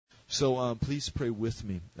So please pray with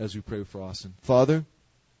me as we pray for Austin. Father,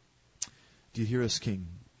 do you hear us, King?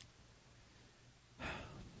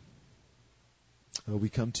 We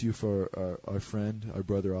come to you for our friend, our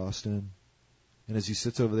brother Austin. And as he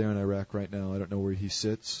sits over there in Iraq right now, I don't know where he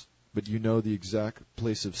sits, but you know the exact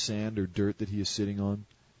place of sand or dirt that he is sitting on.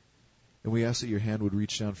 And we ask that your hand would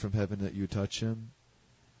reach down from heaven, that you would touch him,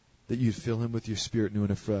 that you'd fill him with your Spirit new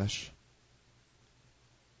and afresh.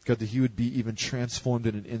 God, that he would be even transformed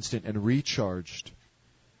in an instant and recharged.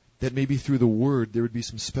 That maybe through the word there would be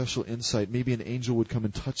some special insight. Maybe an angel would come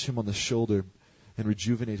and touch him on the shoulder and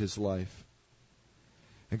rejuvenate his life.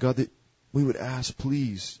 And God, that we would ask,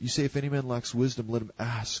 please, you say if any man lacks wisdom, let him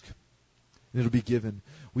ask, and it'll be given.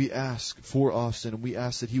 We ask for Austin, and we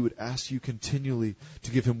ask that he would ask you continually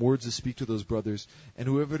to give him words to speak to those brothers. And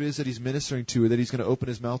whoever it is that he's ministering to or that he's going to open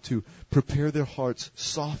his mouth to, prepare their hearts,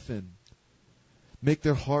 soften. Make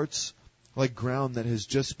their hearts like ground that has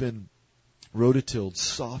just been rototilled,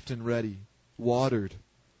 soft and ready, watered,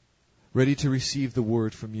 ready to receive the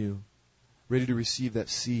word from you, ready to receive that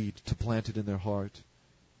seed to plant it in their heart.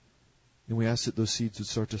 And we ask that those seeds would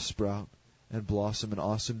start to sprout and blossom, and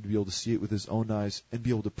Austin to be able to see it with his own eyes and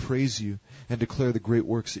be able to praise you and declare the great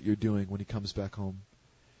works that you're doing when he comes back home.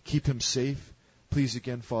 Keep him safe. Please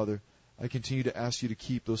again, Father, I continue to ask you to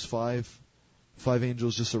keep those five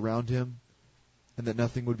angels just around him, and that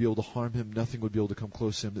nothing would be able to harm him, nothing would be able to come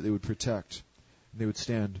close to him, that they would protect, and they would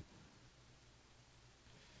stand.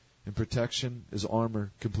 And protection is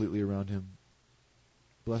armor completely around him.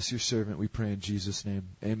 Bless your servant, we pray in Jesus' name.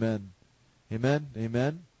 Amen. Amen.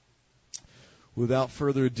 Amen. Without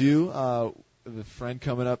further ado, the friend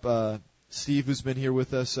coming up, Steve, who's been here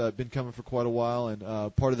with us, been coming for quite a while, and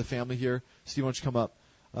part of the family here. Steve, why don't you come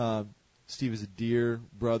up? Steve is a dear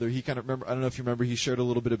brother. He kind of remember. I don't know if you remember. He shared a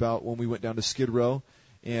little bit about when we went down to Skid Row,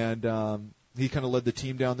 and he kind of led the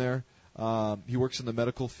team down there. He works in the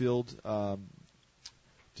medical field.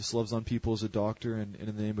 Just loves on people as a doctor and in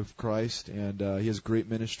the name of Christ, and he has great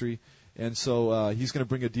ministry. And so he's going to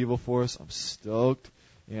bring a Devo for us. I'm stoked.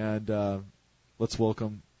 And let's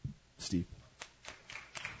welcome Steve.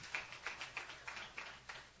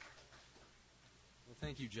 Well,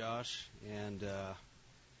 thank you, Josh. And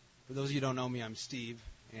for those of you who don't know me, I'm Steve.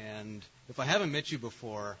 And if I haven't met you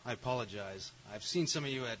before, I apologize. I've seen some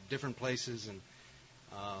of you at different places, and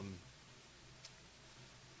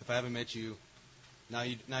if I haven't met you, now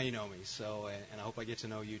you know me. So, and I hope I get to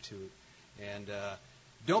know you too. And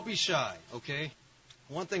don't be shy, okay?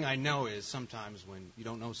 One thing I know is sometimes when you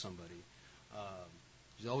don't know somebody,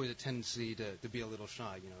 there's always a tendency to be a little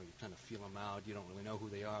shy. You know, you kind of feel them out. You don't really know who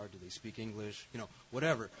they are. Do they speak English? You know,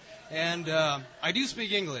 whatever. And I do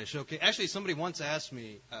speak English, okay? Actually, somebody once asked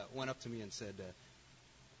me, went up to me and said,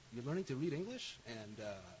 "You're learning to read English?" And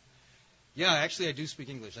yeah, actually, I do speak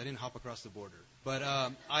English. I didn't hop across the border. But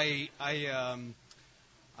I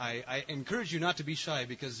encourage you not to be shy,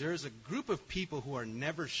 because there's a group of people who are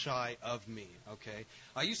never shy of me, okay?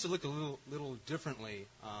 I used to look a little differently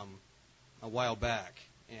a while back,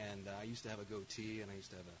 and I used to have a goatee, and I used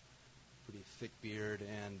to have a pretty thick beard,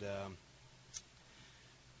 and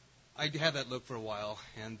I had that look for a while,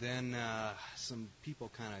 and then some people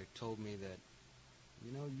kind of told me that,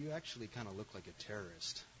 you know, you actually kind of look like a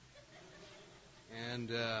terrorist. And,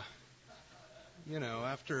 you know,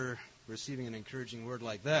 after receiving an encouraging word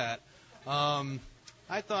like that,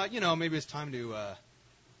 I thought, you know, maybe it's time to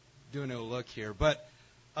do a new look here. But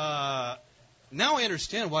now I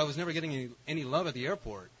understand why I was never getting any love at the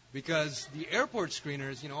airport, because the airport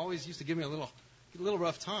screeners, you know, always used to give me a little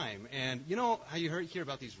rough time. And you know how you hear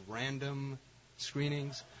about these random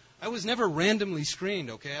screenings? I was never randomly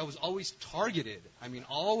screened, okay? I was always targeted. I mean,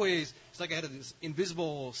 always. It's like I had this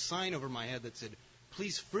invisible sign over my head that said,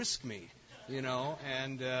 "Please frisk me," you know.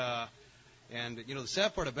 And you know, the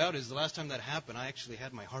sad part about it is the last time that happened, I actually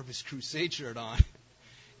had my Harvest Crusade shirt on.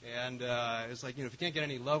 And it's like, you know, if you can't get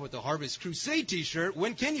any love with the Harvest Crusade T-shirt,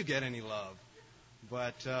 when can you get any love?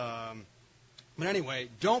 But anyway,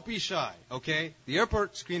 don't be shy, okay? The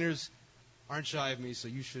airport screeners aren't shy of me, so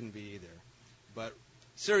you shouldn't be either. But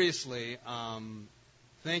seriously,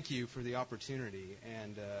 thank you for the opportunity,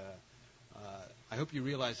 and I hope you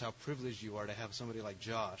realize how privileged you are to have somebody like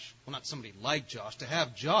Josh. Well, not somebody like Josh, to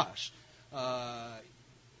have Josh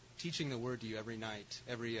teaching the Word to you every night,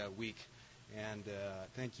 every week. And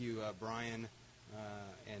thank you, Brian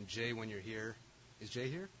and Jay, when you're here. Is Jay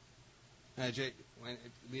here? Jay,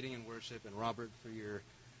 leading in worship, and Robert for your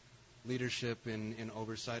leadership and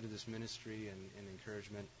oversight of this ministry and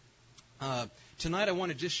encouragement. Tonight I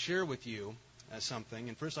want to just share with you something.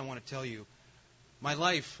 And first I want to tell you, my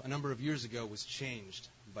life a number of years ago was changed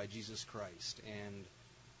by Jesus Christ. And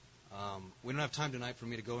We don't have time tonight for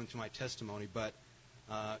me to go into my testimony, but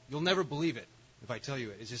you'll never believe it if I tell you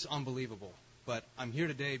it. It's just unbelievable. But I'm here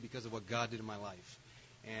today because of what God did in my life.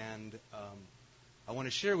 And I want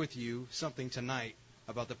to share with you something tonight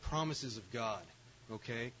about the promises of God,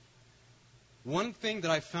 okay? One thing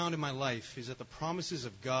that I found in my life is that the promises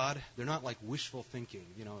of God, they're not like wishful thinking,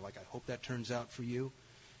 like I hope that turns out for you.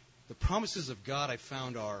 The promises of God I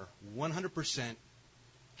found are 100%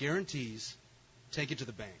 guarantees, take it to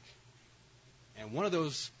the bank. And one of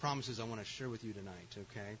those promises I want to share with you tonight,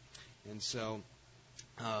 okay? And so,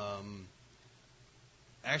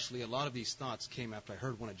 actually, a lot of these thoughts came after I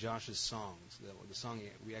heard one of Josh's songs, the song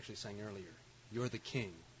we actually sang earlier, You're the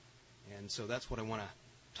King. And so that's what I want to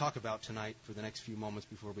talk about tonight for the next few moments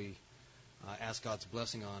before we ask God's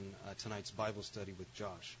blessing on tonight's Bible study with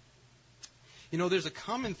Josh. There's a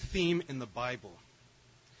common theme in the Bible,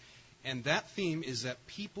 and that theme is that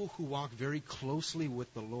people who walk very closely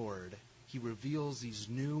with the Lord, He reveals these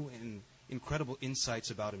new and incredible insights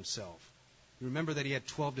about Himself. You remember that He had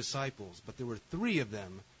 12 disciples, but there were 3 of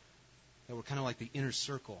them that were kind of like the inner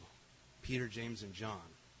circle, Peter, James, and John.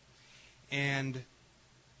 And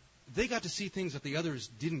they got to see things that the others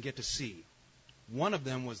didn't get to see. One of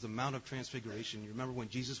them was the Mount of Transfiguration. You remember when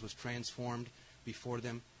Jesus was transformed before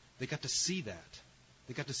them? They got to see that.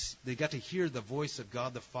 They got to hear the voice of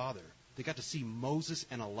God the Father. They got to see Moses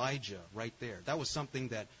and Elijah right there. That was something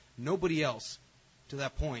that nobody else to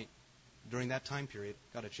that point during that time period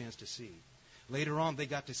got a chance to see. Later on, they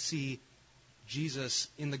got to see Jesus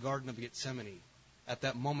in the Garden of Gethsemane at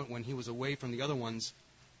that moment when He was away from the other ones,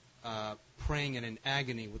 praying and in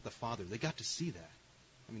agony with the Father. They got to see that.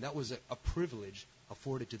 I mean, that was a privilege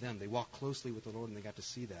afforded to them. They walked closely with the Lord and they got to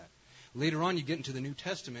see that. Later on, you get into the New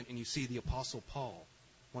Testament and you see the Apostle Paul,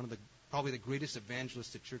 one of probably the greatest evangelists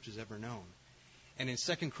the church has ever known. And in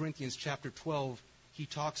 2 Corinthians chapter 12, he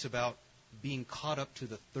talks about being caught up to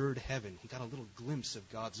the third heaven. He got a little glimpse of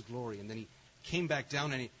God's glory, and then he came back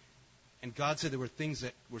down, and God said there were things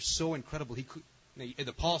that were so incredible.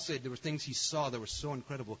 Paul said there were things he saw that were so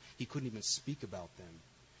incredible he couldn't even speak about them.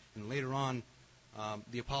 And later on,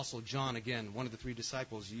 the Apostle John, again, one of the 3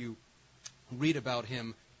 disciples, you read about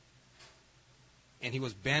him, and he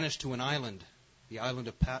was banished to an island, the island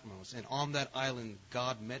of Patmos. And on that island,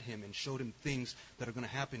 God met him and showed him things that are going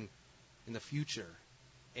to happen in the future,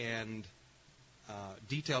 and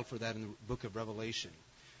detailed for that in the book of Revelation.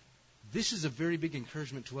 This is a very big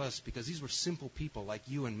encouragement to us because these were simple people like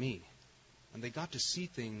you and me, and they got to see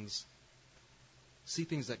things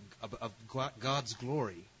that of God's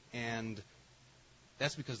glory, and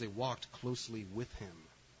that's because they walked closely with Him.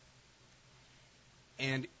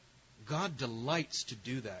 And God delights to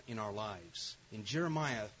do that in our lives. In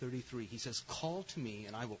Jeremiah 33, He says, "Call to me,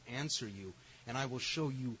 and I will answer you, and I will show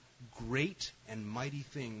you great and mighty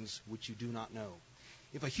things which you do not know."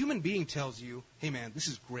 If a human being tells you, "Hey man, this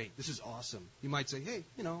is great, this is awesome," you might say, "Hey,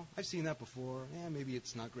 I've seen that before. Maybe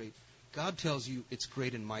it's not great." God tells you it's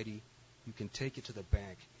great and mighty. You can take it to the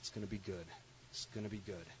bank. It's going to be good. It's going to be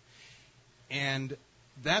good. And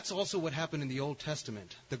that's also what happened in the Old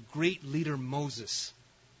Testament. The great leader Moses.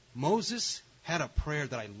 Moses had a prayer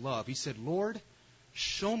that I love. He said, "Lord,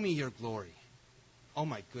 show me your glory." Oh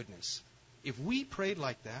my goodness. If we prayed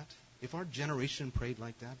like that, if our generation prayed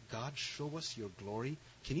like that, "God, show us your glory,"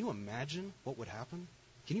 can you imagine what would happen?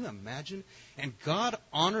 Can you imagine? And God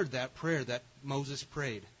honored that prayer that Moses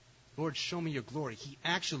prayed. "Lord, show me your glory." He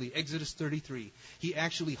actually, Exodus 33, he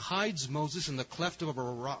actually hides Moses in the cleft of a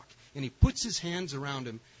rock, and he puts his hands around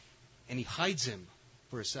him, and he hides him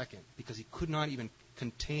for a second because he could not even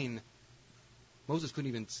contain, Moses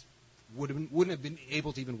wouldn't have been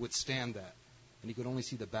able to even withstand that. And he could only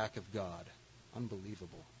see the back of God.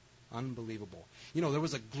 Unbelievable. Unbelievable. There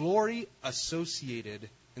was a glory associated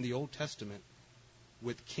in the Old Testament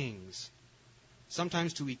with kings.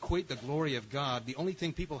 Sometimes to equate the glory of God, the only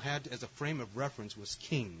thing people had as a frame of reference was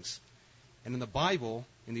kings. And in the Bible,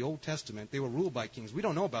 in the Old Testament, they were ruled by kings. We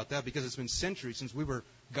don't know about that because it's been centuries since we were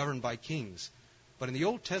governed by kings. But in the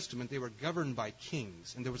Old Testament, they were governed by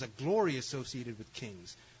kings. And there was a glory associated with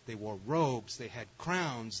kings. They wore robes, they had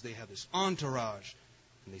crowns, they had this entourage,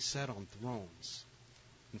 and they sat on thrones.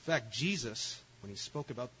 In fact, Jesus, when He spoke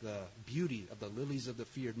about the beauty of the lilies of the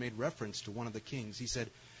field, made reference to one of the kings. He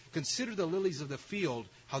said, "Consider the lilies of the field,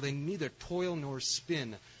 how they neither toil nor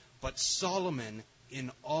spin, but Solomon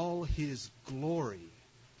in all his glory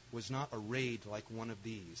was not arrayed like one of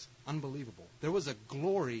these." Unbelievable. There was a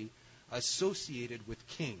glory associated with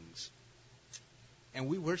kings. And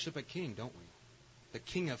we worship a king, don't we? The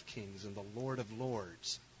King of Kings and the Lord of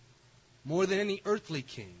Lords. More than any earthly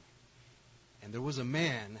king. And there was a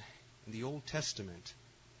man in the Old Testament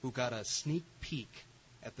who got a sneak peek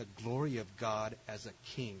at the glory of God as a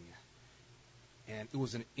king. And it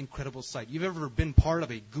was an incredible sight. You've ever been part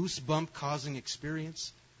of a goosebump-causing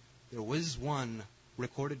experience? There was one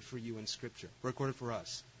recorded for you in Scripture, recorded for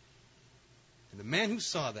us. And the man who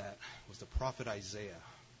saw that was the prophet Isaiah.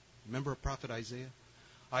 Remember prophet Isaiah?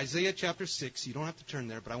 Isaiah chapter 6, you don't have to turn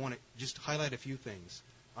there, but I want to just highlight a few things.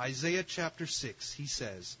 Isaiah chapter 6, he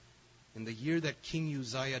says, in the year that King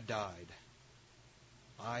Uzziah died,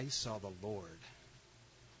 I saw the Lord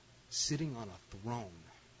sitting on a throne,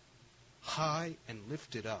 high and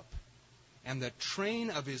lifted up, and the train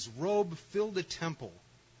of his robe filled the temple.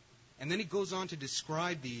 And then he goes on to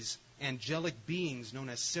describe these angelic beings known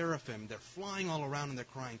as seraphim. They're flying all around and they're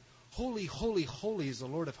crying, "Holy, holy, holy is the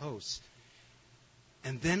Lord of hosts."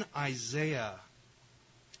 And then Isaiah,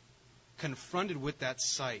 confronted with that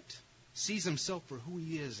sight, sees himself for who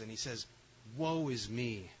he is, and he says, "Woe is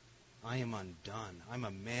me. I am undone. I'm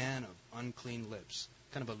a man of unclean lips."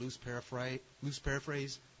 Kind of a loose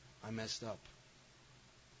paraphrase. I messed up.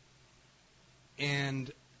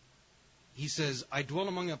 And he says, "I dwell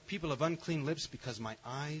among a people of unclean lips because my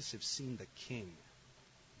eyes have seen the King."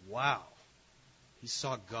 Wow. He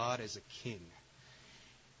saw God as a king.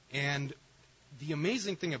 And the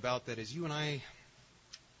amazing thing about that is you and I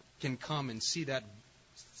can come and see that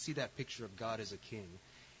picture of God as a king.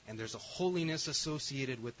 And there's a holiness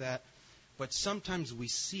associated with that. But sometimes we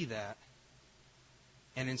see that,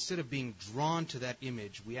 and instead of being drawn to that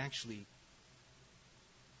image, we actually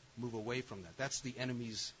move away from that. That's the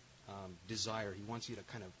enemy's desire. He wants you to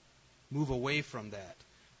kind of move away from that.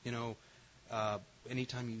 You know,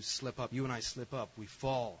 anytime you slip up, you and I slip up, we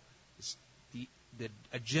fall. The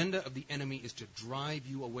agenda of the enemy is to drive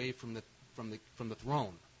you away from the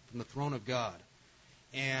throne of God.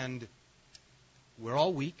 And we're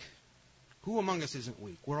all weak. Who among us isn't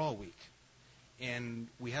weak? We're all weak. And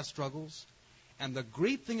we have struggles. And the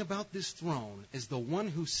great thing about this throne is the one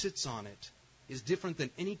who sits on it is different than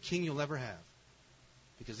any king you'll ever have.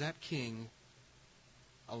 Because that king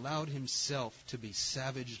allowed himself to be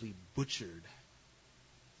savagely butchered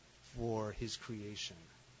for his creation.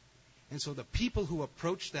 And so the people who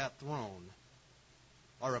approach that throne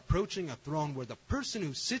are approaching a throne where the person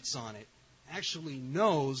who sits on it actually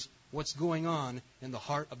knows what's going on in the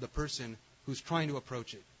heart of the person who's trying to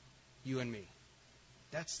approach it, you and me.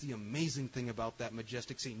 That's the amazing thing about that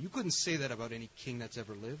majestic scene. You couldn't say that about any king that's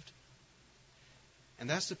ever lived. And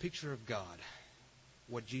that's the picture of God,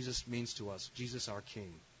 what Jesus means to us, Jesus our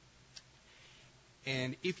King.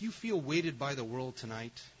 And if you feel weighted by the world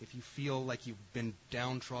tonight, if you feel like you've been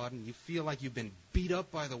downtrodden, you feel like you've been beat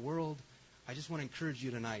up by the world, I just want to encourage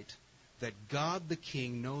you tonight that God the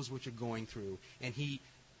King knows what you're going through, and He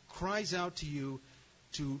cries out to you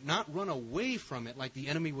to not run away from it like the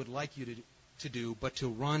enemy would like you to do, but to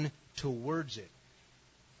run towards it.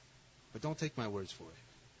 But don't take my words for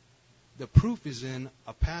it. The proof is in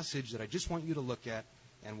a passage that I just want you to look at,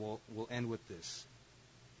 and we'll end with this.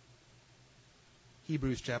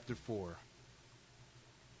 Hebrews chapter 4,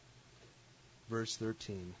 verse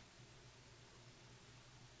 13.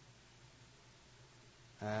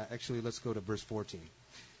 Actually, let's go to verse 14.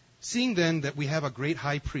 "Seeing then that we have a great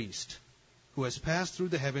high priest who has passed through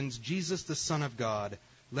the heavens, Jesus the Son of God,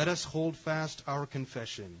 let us hold fast our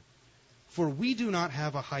confession. For we do not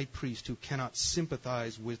have a high priest who cannot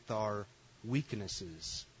sympathize with our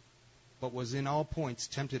weaknesses, but was in all points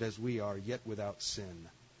tempted as we are, yet without sin.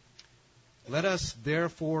 Let us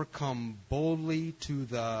therefore come boldly to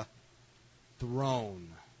the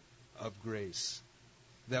throne of grace,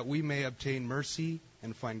 that we may obtain mercy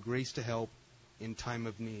and find grace to help in time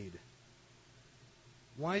of need."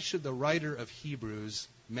 Why should the writer of Hebrews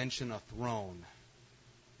mention a throne?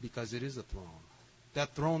 Because it is a throne.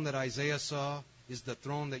 That throne that Isaiah saw is the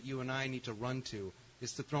throne that you and I need to run to.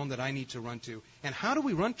 It's the throne that I need to run to. And how do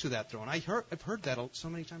we run to that throne? I've heard that so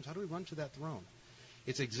many times. How do we run to that throne?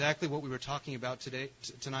 It's exactly what we were talking about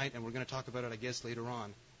tonight, and we're going to talk about it, I guess, later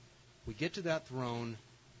on. We get to that throne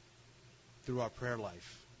through our prayer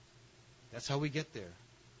life. That's how we get there.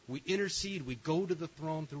 We intercede. We go to the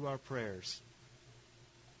throne through our prayers.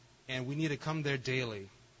 And we need to come there daily.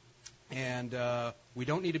 And we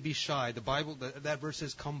don't need to be shy. The Bible, that verse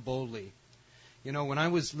says, "Come boldly." You know, when I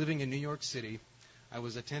was living in New York City, I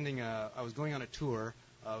was going on a tour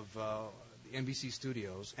of the NBC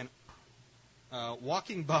studios, and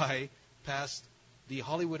walking by past the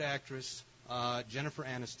Hollywood actress Jennifer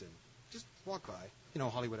Aniston. Just walk by. You know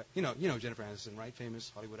Hollywood. You know Jennifer Aniston, right? Famous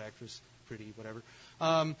Hollywood actress, pretty, whatever.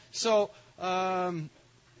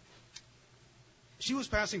 She was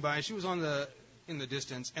passing by. She was in the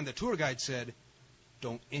distance, and the tour guide said,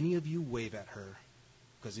 "Don't any of you wave at her.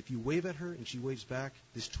 Because if you wave at her and she waves back,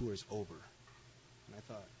 this tour is over. And I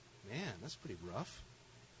thought, man, that's pretty rough.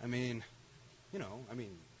 I mean,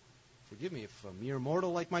 forgive me if a mere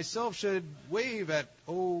mortal like myself should wave at,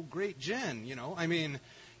 oh, great Jen, I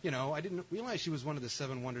didn't realize she was one of the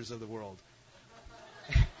 7 wonders of the world.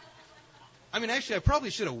 Actually, I probably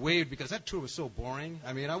should have waved because that tour was so boring.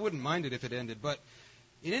 I wouldn't mind it if it ended. But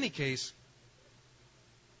in any case,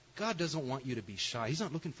 God doesn't want you to be shy. He's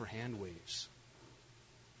not looking for hand waves.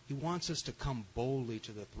 He wants us to come boldly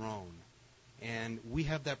to the throne. And we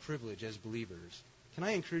have that privilege as believers. Can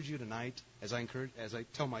I encourage you tonight, as I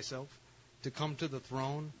tell myself, to come to the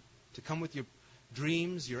throne, to come with your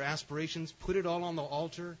dreams, your aspirations, put it all on the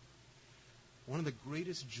altar? One of the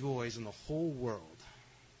greatest joys in the whole world,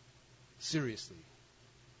 seriously,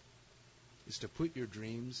 is to put your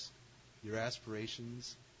dreams, your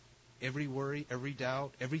aspirations, every worry, every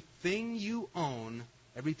doubt, everything you own,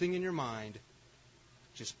 everything in your mind,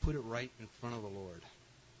 just put it right in front of the Lord.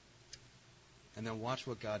 And then watch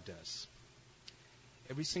what God does.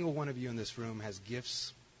 Every single one of you in this room has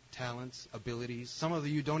gifts, talents, abilities. Some of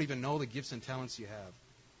you don't even know the gifts and talents you have.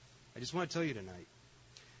 I just want to tell you tonight,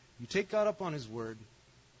 you take God up on His word,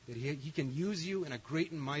 that He can use you in a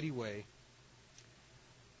great and mighty way,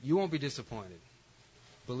 you won't be disappointed.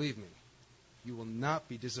 Believe me, you will not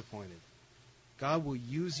be disappointed. God will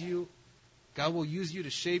use you. God will use you to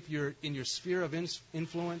shape in your sphere of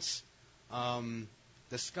influence.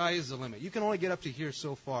 The sky is the limit. You can only get up to here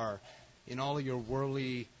so far in all of your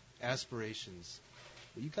worldly aspirations.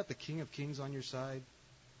 But you got the King of Kings on your side.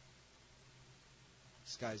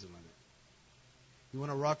 Sky's the limit. You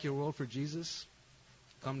want to rock your world for Jesus?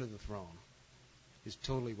 Come to the throne. It's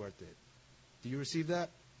totally worth it. Do you receive that?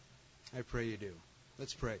 I pray you do.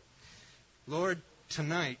 Let's pray. Lord,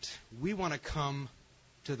 tonight we want to come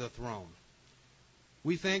to the throne.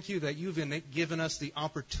 We thank you that you've given us the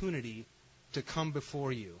opportunity to come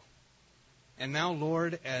before you. And now,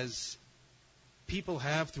 Lord, as people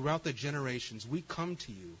have throughout the generations, we come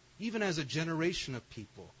to you, even as a generation of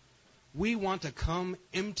people. We want to come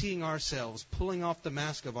emptying ourselves, pulling off the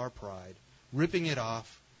mask of our pride, ripping it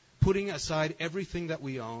off, putting aside everything that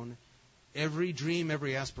we own, every dream,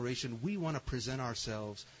 every aspiration. We want to present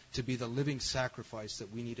ourselves to be the living sacrifice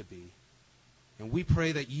that we need to be. And we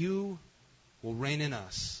pray that you will reign in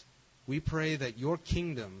us. We pray that your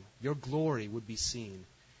kingdom, your glory would be seen.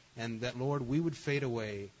 And that, Lord, we would fade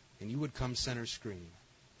away and you would come center screen.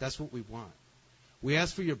 That's what we want. We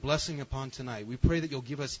ask for your blessing upon tonight. We pray that you'll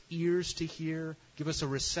give us ears to hear, give us a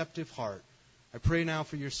receptive heart. I pray now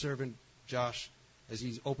for your servant, Josh, as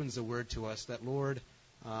he opens the word to us, that, Lord,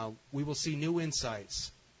 we will see new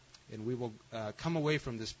insights and we will come away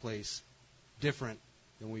from this place different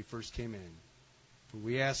than we first came in. For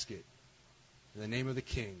we ask it in the name of the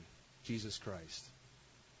King, Jesus Christ.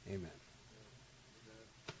 Amen.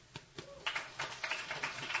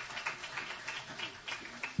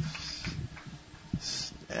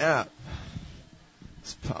 Yeah.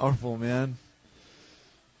 It's powerful, man.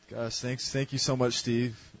 Gosh, thank you so much,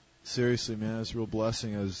 Steve. Seriously, man, it's a real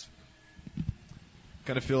blessing. I was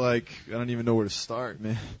kind of feel like I don't even know where to start,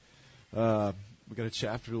 man. We got a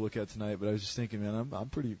chapter to look at tonight, but I was just thinking, man, I'm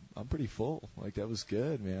pretty full. Like, that was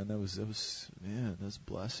good, man. That was man, that's a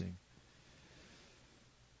blessing.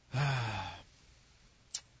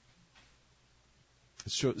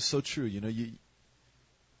 It's so true. You know,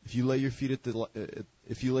 if you lay your feet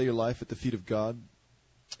if you lay your life at the feet of God,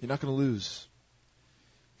 you're not going to lose.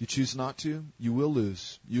 If you choose not to, you will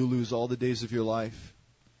lose. You'll lose all the days of your life.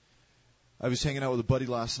 I was hanging out with a buddy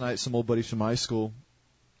last night, some old buddies from high school,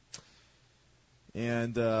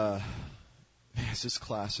 and man, it's just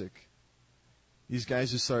classic. These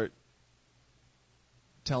guys just start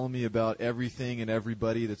telling me about everything and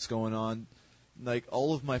everybody that's going on. Like,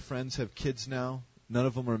 all of my friends have kids now. None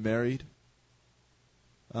of them are married.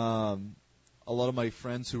 A lot of my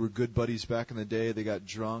friends who were good buddies back in the day, they got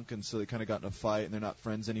drunk, and so they kind of got in a fight, and they're not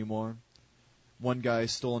friends anymore. One guy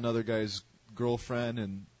stole another guy's girlfriend,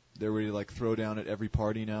 and they're ready to, like, throw down at every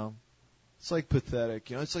party now. It's, like, pathetic.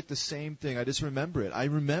 You know, it's like the same thing. I just remember it. I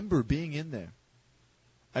remember being in there.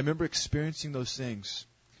 I remember experiencing those things.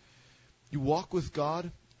 You walk with God,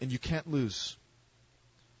 and you can't lose.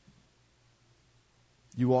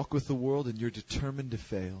 You walk with the world, and you're determined to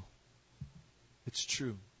fail. It's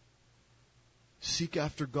true. Seek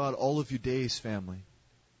after God all of your days, family.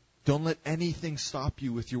 Don't let anything stop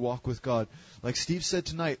you with your walk with God. Like Steve said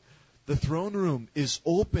tonight, the throne room is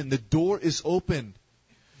open. The door is open.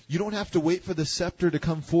 You don't have to wait for the scepter to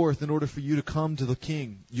come forth in order for you to come to the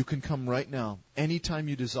King. You can come right now, anytime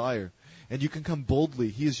you desire. And you can come boldly.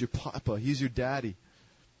 He is your papa. He is your daddy.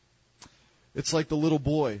 It's like the little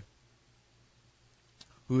boy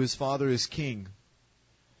who his father is king.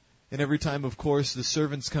 And every time, of course, the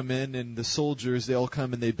servants come in and the soldiers, they all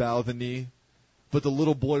come and they bow the knee. But the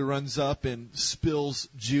little boy runs up and spills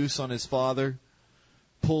juice on his father,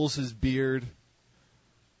 pulls his beard,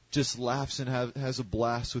 just laughs and has a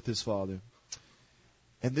blast with his father.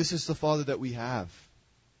 And this is the Father that we have.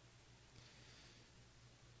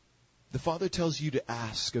 The Father tells you to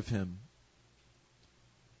ask of Him.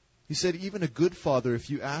 He said, even a good father, if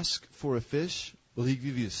you ask for a fish, will He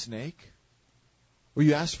give you a snake? Or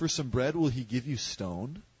you ask for some bread, will He give you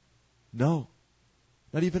stone? No.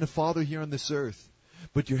 Not even a father here on this earth.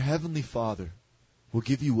 But your heavenly Father will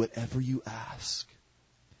give you whatever you ask.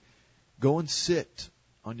 Go and sit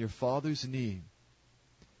on your Father's knee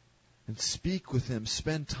and speak with Him,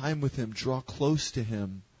 spend time with Him, draw close to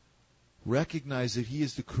Him. Recognize that He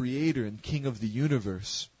is the Creator and King of the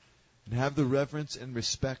universe. And have the reverence and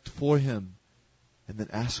respect for Him. And then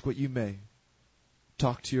ask what you may.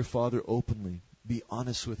 Talk to your Father openly. Be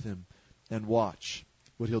honest with Him. And watch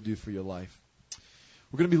what He'll do for your life.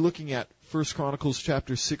 We're going to be looking at 1 Chronicles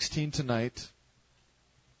chapter 16 tonight.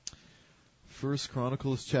 1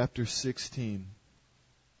 Chronicles chapter 16.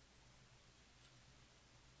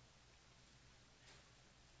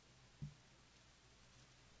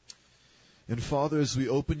 And Father, as we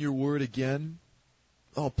open your word again,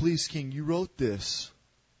 oh, please, King, you wrote this.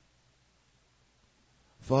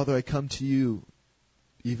 Father, I come to you,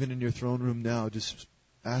 even in your throne room now, just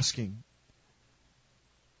asking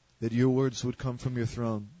that your words would come from your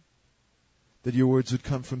throne, that your words would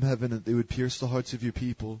come from heaven, that they would pierce the hearts of your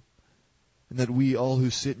people, and that we all who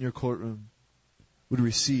sit in your courtroom would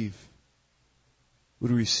receive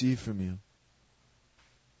from you.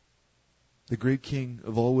 The great King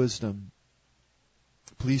of all wisdom,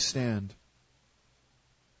 please stand.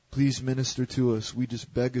 Please minister to us. We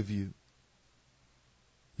just beg of you.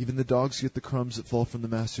 Even the dogs get the crumbs that fall from the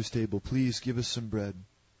Master's table. Please give us some bread.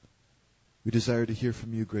 We desire to hear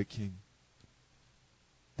from you, great King.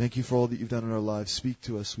 Thank you for all that you've done in our lives. Speak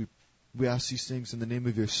to us. We ask these things in the name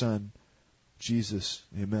of your Son, Jesus.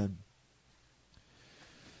 Amen.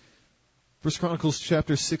 1 Chronicles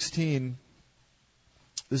chapter 16.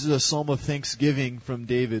 This is a psalm of thanksgiving from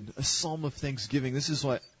David. A psalm of thanksgiving. This is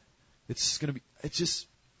what it's going to be.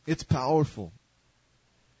 It's powerful.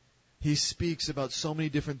 He speaks about so many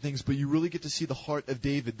different things, but you really get to see the heart of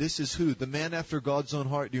David. This is who? The man after God's own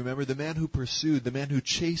heart. Do you remember? The man who pursued, the man who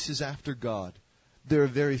chases after God. There are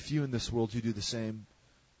very few in this world who do the same.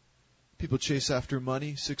 People chase after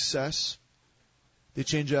money, success. They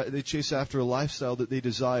chase after a lifestyle that they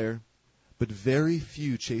desire, but very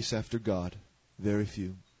few chase after God. Very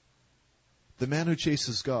few. The man who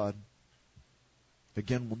chases God,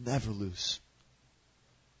 again, will never lose.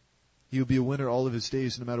 He will be a winner all of his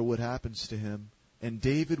days, no matter what happens to him. And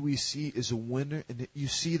David, we see, is a winner, and you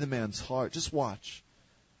see the man's heart. Just watch.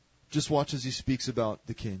 Just watch as he speaks about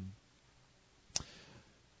the king.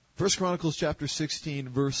 1 Chronicles chapter 16,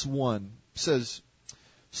 verse 1 says,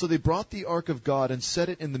 So they brought the ark of God and set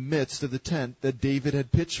it in the midst of the tent that David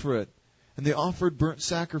had pitched for it. And they offered burnt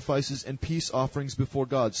sacrifices and peace offerings before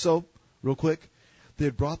God. So, real quick, they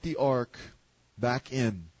had brought the ark back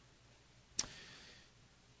in.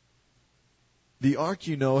 The ark,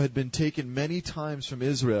 you know, had been taken many times from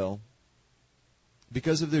Israel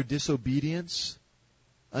because of their disobedience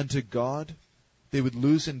unto God. They would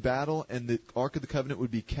lose in battle, and the Ark of the Covenant would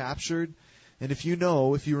be captured. And if you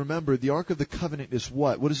remember, the Ark of the Covenant is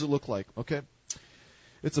what? What does it look like? Okay?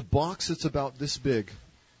 It's a box that's about this big.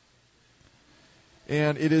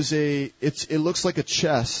 And it looks like a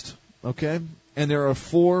chest, okay? And there are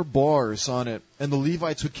 4 bars on it, and the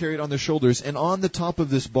Levites would carry it on their shoulders. And on the top of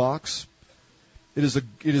this box, it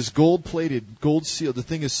is gold-plated, gold-sealed. The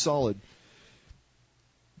thing is solid.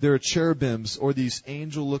 There are cherubims, or these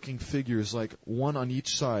angel-looking figures, like one on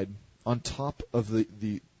each side, on top of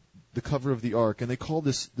the cover of the ark. And they call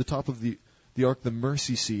the top of the ark the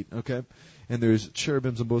mercy seat, okay? And there's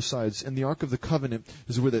cherubims on both sides. And the Ark of the Covenant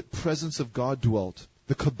is where the presence of God dwelt,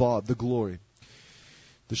 the kabod, the glory,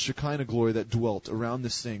 the Shekinah glory that dwelt around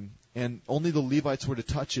this thing. And only the Levites were to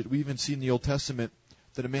touch it. We even see in the Old Testament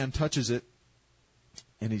that a man touches it,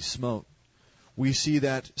 and he's smote. We see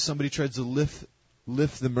that somebody tries to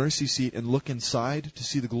lift the mercy seat and look inside to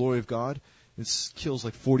see the glory of God. It kills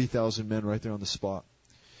like 40,000 men right there on the spot.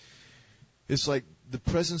 It's like the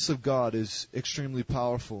presence of God is extremely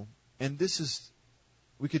powerful. And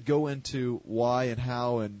we could go into why and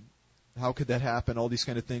how could that happen, all these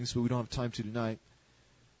kind of things, but we don't have time to tonight.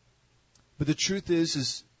 But the truth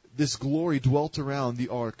is this glory dwelt around the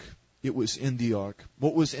ark. It was in the ark.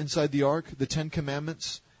 What was inside the ark? The 10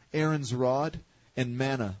 Commandments Aaron's rod, and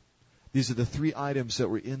manna. These are the 3 items that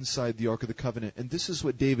were inside the Ark of the Covenant. And this is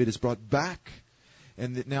what David has brought back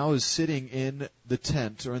and that now is sitting in the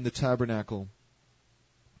tent or in the tabernacle.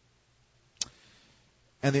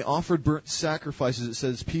 And they offered burnt sacrifices, it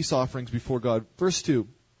says, peace offerings before God. Verse 2,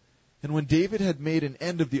 and when David had made an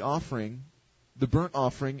end of the offering, the burnt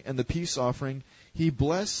offering and the peace offering, he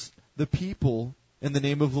blessed the people in the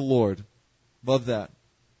name of the Lord. Love that.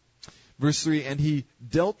 Verse 3, and he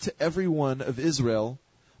dealt to every one of Israel,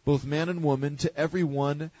 both man and woman, to every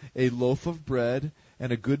one a loaf of bread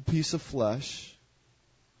and a good piece of flesh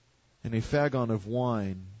and a flagon of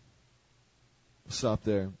wine. We'll stop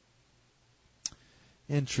there.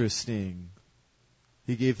 Interesting.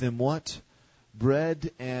 He gave them what?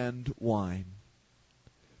 Bread and wine.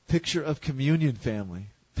 Picture of communion, family.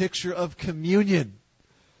 Picture of communion.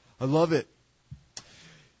 I love it.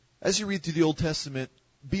 As you read through the Old Testament,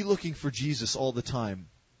 be looking for Jesus all the time.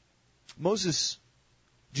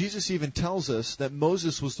 Jesus even tells us that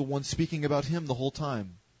Moses was the one speaking about him the whole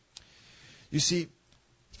time. You see,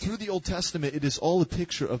 through the Old Testament, it is all a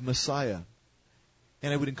picture of Messiah.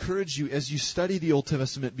 And I would encourage you, as you study the Old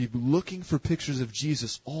Testament, be looking for pictures of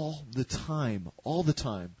Jesus all the time. All the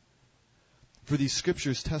time. For these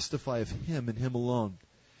scriptures testify of Him and Him alone.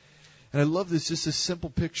 And I love this, just a simple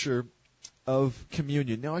picture of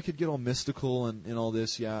communion. Now I could get all mystical and all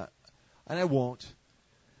this, yeah, and I won't.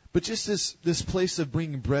 But just this place of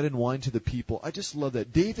bringing bread and wine to the people, I just love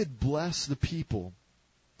that. David blessed the people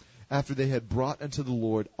after they had brought unto the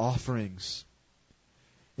Lord offerings.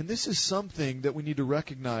 And this is something that we need to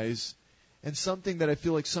recognize, and something that I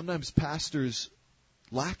feel like sometimes pastors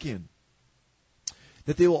lack in.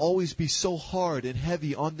 That they will always be so hard and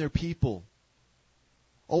heavy on their people,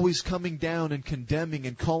 always coming down and condemning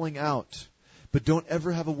and calling out, but don't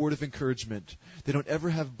ever have a word of encouragement. They don't ever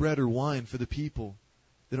have bread or wine for the people.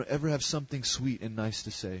 They don't ever have something sweet and nice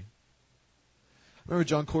to say. I remember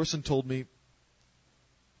John Corson told me,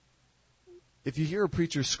 if you hear a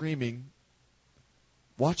preacher screaming,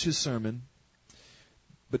 watch his sermon,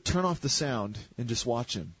 but turn off the sound and just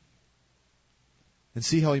watch him. And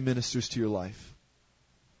see how he ministers to your life.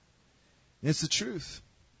 And it's the truth.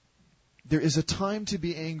 There is a time to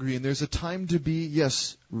be angry, and there's a time to be,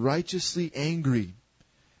 yes, righteously angry,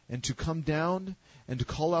 and to come down and to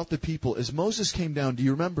call out the people. As Moses came down, do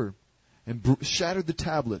you remember? And shattered the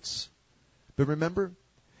tablets. But remember,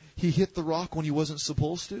 he hit the rock when he wasn't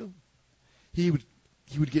supposed to. He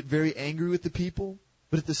would get very angry with the people,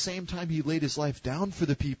 but at the same time he laid his life down for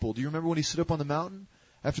the people. Do you remember when he stood up on the mountain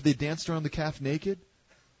after they danced around the calf naked?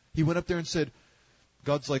 He went up there and said,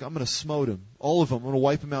 God's like, I'm going to smote him. All of them. I'm going to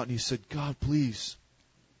wipe them out. And he said, God, please,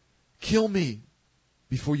 kill me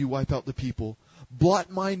before you wipe out the people. Blot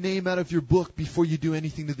my name out of your book before you do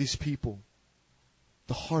anything to these people.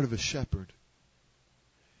 The heart of a shepherd.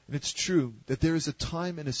 And it's true that there is a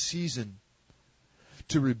time and a season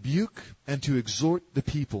to rebuke and to exhort the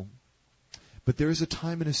people. But there is a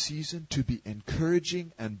time and a season to be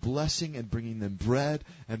encouraging and blessing and bringing them bread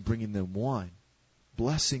and bringing them wine.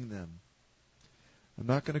 Blessing them. I'm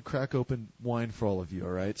not going to crack open wine for all of you,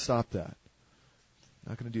 all right? Stop that.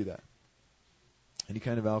 Not going to do that. Any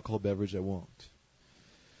kind of alcohol beverage, I won't.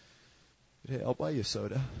 But hey, I'll buy you a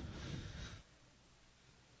soda.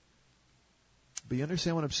 But you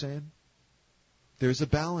understand what I'm saying? There's a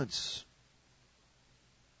balance.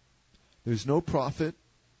 There's no prophet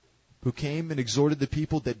who came and exhorted the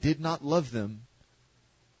people that did not love them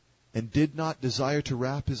and did not desire to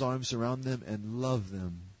wrap his arms around them and love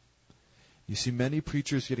them. You see many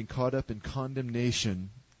preachers getting caught up in condemnation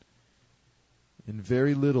and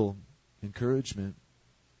very little encouragement.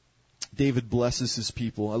 David blesses his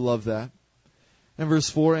people. I love that. And verse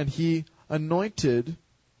 4, and he anointed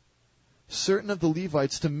certain of the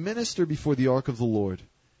Levites to minister before the ark of the Lord,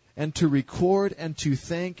 and to record and to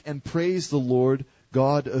thank and praise the Lord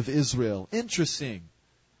God of Israel. Interesting.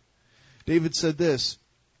 David said this,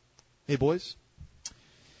 hey boys,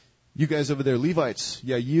 you guys over there, Levites,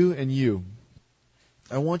 yeah, you and you,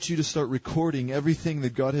 I want you to start recording everything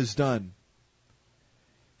that God has done.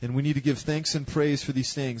 And we need to give thanks and praise for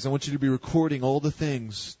these things. I want you to be recording all the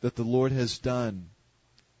things that the Lord has done.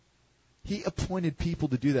 He appointed people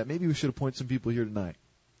to do that. Maybe we should appoint some people here tonight.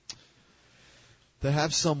 To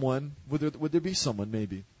have someone, would there be someone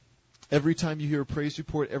maybe? Every time you hear a praise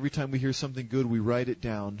report, every time we hear something good, we write it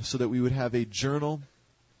down so that we would have a journal.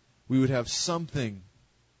 We would have something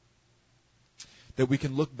that we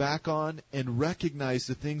can look back on and recognize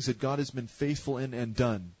the things that God has been faithful in and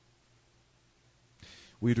done.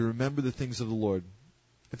 We to remember the things of the Lord.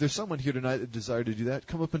 If there's someone here tonight that desires to do that,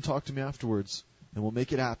 come up and talk to me afterwards, and we'll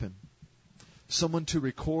make it happen. someone to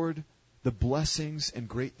record the blessings and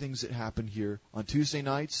great things that happen here on Tuesday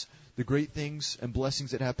nights, the great things and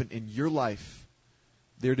blessings that happen in your life.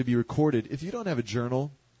 They're to be recorded. If you don't have a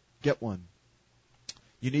journal, get one.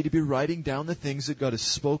 You need to be writing down the things that God has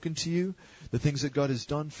spoken to you, the things that God has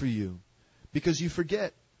done for you. Because you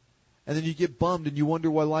forget. And then you get bummed and you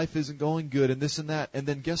wonder why life isn't going good and this and that. And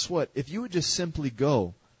then guess what? If you would just simply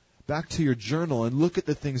go back to your journal and look at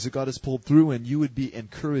the things that God has pulled through, and you would be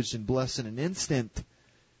encouraged and blessed in an instant.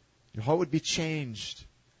 Your heart would be changed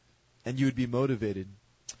and you would be motivated.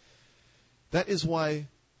 That is why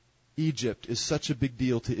Egypt is such a big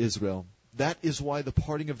deal to Israel. That is why the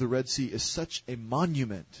parting of the Red Sea is such a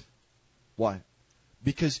monument. Why?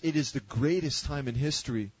 Because it is the greatest time in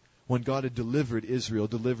history when God had delivered Israel,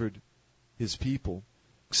 delivered His people,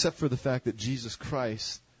 except for the fact that Jesus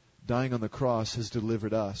Christ, dying on the cross, has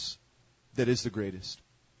delivered us. That is the greatest.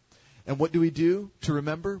 And what do to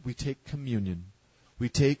remember? We take communion. We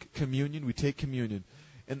take communion. We take communion.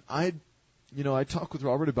 And I talked with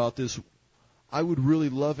Robert about this. I would really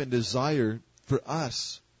love and desire for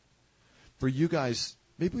us, for you guys,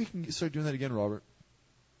 maybe we can start doing that again, Robert.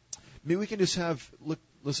 Maybe we can just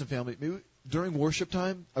listen, family, maybe during worship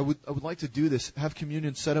time, I would like to do this, have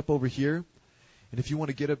communion set up over here. And if you want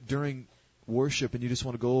to get up during worship and you just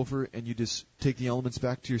want to go over and you just take the elements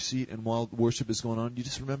back to your seat, and while worship is going on, you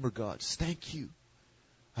just remember God. Just thank you.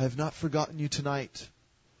 I have not forgotten you tonight.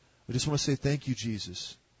 I just want to say thank you,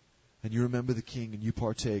 Jesus. And you remember the King and you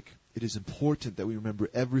partake. It is important that we remember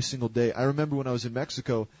every single day. I remember when I was in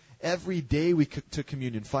Mexico, every day we took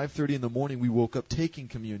communion. 5:30 in the morning we woke up taking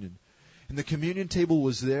communion. And the communion table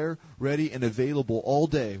was there, ready and available all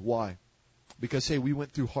day. Why? Because, hey, we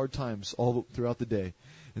went through hard times all throughout the day.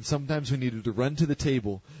 And sometimes we needed to run to the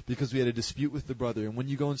table because we had a dispute with the brother. And when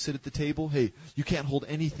you go and sit at the table, hey, you can't hold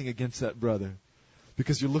anything against that brother.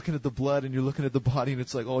 Because you're looking at the blood and you're looking at the body and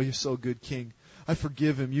it's like, oh, you're so good, King. I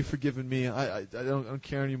forgive him. You've forgiven me. I don't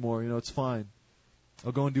care anymore. It's fine.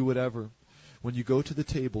 I'll go and do whatever. When you go to the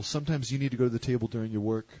table, sometimes you need to go to the table during your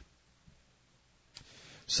work.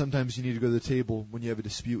 Sometimes you need to go to the table when you have a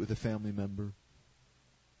dispute with a family member.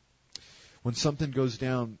 When something goes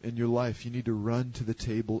down in your life, you need to run to the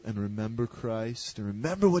table and remember Christ and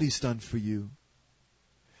remember what He's done for you.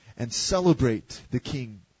 And celebrate the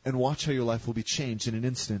King and watch how your life will be changed in an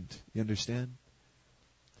instant. You understand?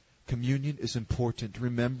 Communion is important.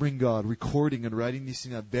 Remembering God, recording and writing these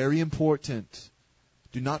things out, very important.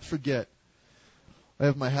 Do not forget. I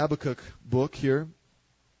have my Habakkuk book here.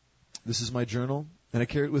 This is my journal, and I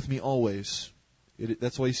carry it with me always.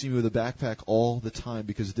 That's why you see me with a backpack all the time,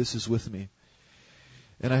 because this is with me.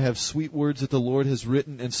 And I have sweet words that the Lord has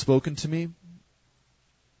written and spoken to me.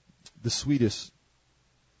 The sweetest.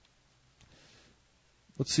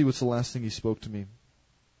 Let's see what's the last thing He spoke to me.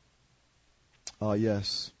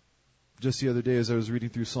 Yes. Just the other day as I was reading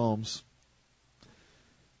through Psalms,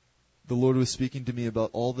 the Lord was speaking to me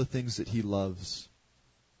about all the things that He loves.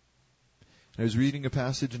 And I was reading a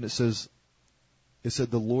passage and it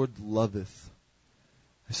said, the Lord loveth.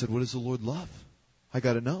 I said, what does the Lord love? I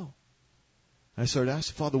got to know. And I started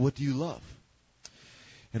asking, Father, what do you love?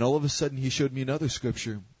 And all of a sudden He showed me another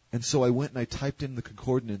scripture. And so I went and I typed in the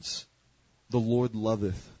concordance, the Lord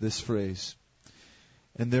loveth, this phrase.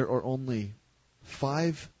 And there are only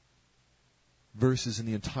 5 verses in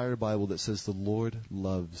the entire Bible that says the Lord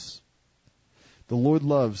loves. The Lord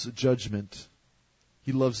loves judgment.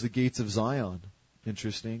 He loves the gates of Zion.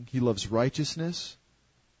 Interesting. He loves righteousness.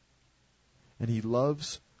 And He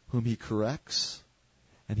loves whom He corrects.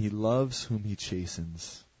 And He loves whom He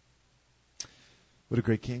chastens. What a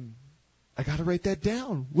great King. I got to write that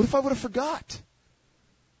down. What if I would have forgot?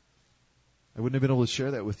 I wouldn't have been able to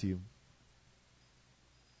share that with you.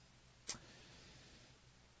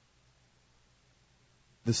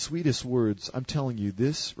 The sweetest words, I'm telling you,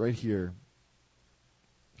 this right here,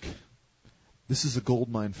 this is a gold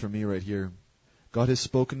mine for me right here. God has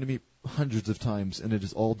spoken to me hundreds of times, and it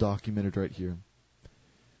is all documented right here.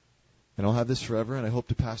 And I'll have this forever, and I hope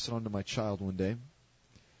to pass it on to my child one day,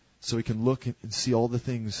 so he can look and see all the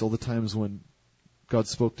things, all the times when God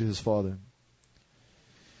spoke to his father.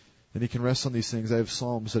 And he can rest on these things. I have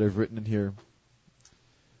Psalms that I've written in here,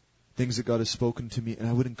 things that God has spoken to me, and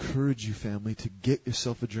I would encourage you, family, to get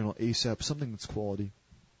yourself a journal ASAP, something that's quality,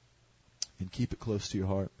 and keep it close to your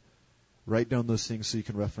heart. Write down those things so you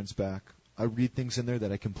can reference back. I read things in there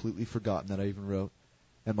that I completely forgotten that I even wrote,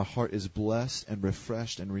 and my heart is blessed and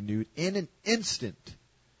refreshed and renewed in an instant,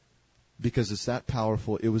 because it's that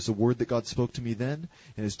powerful. It was the word that God spoke to me then,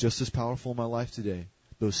 and it's just as powerful in my life today.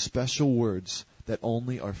 Those special words that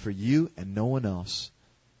only are for you and no one else.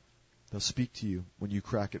 They'll speak to you when you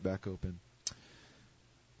crack it back open.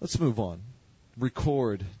 Let's move on.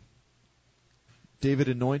 Record. David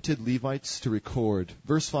anointed Levites to record.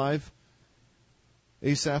 Verse 5.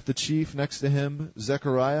 Asaph the chief, next to him,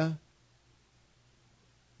 Zechariah,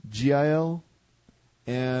 Jeiel,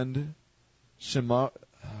 and Shemramoth,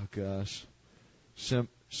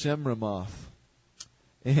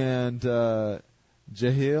 and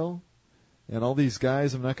Jehiel, and all these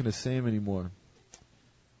guys. I'm not going to say them anymore.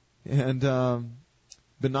 And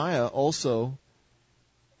Benaiah also,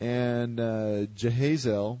 and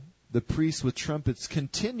Jehaziel, the priest with trumpets,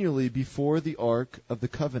 continually before the ark of the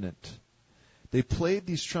covenant. They played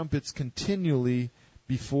these trumpets continually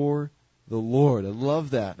before the Lord. I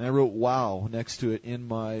love that. And I wrote wow next to it in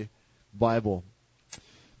my Bible,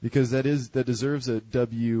 because that deserves a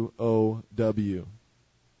W-O-W.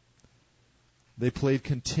 They played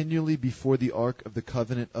continually before the ark of the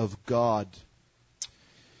covenant of God.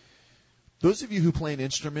 Those of you who play an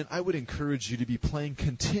instrument, I would encourage you to be playing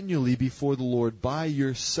continually before the Lord by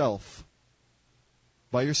yourself.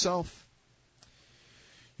 By yourself.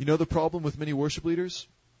 You know the problem with many worship leaders?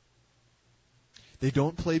 They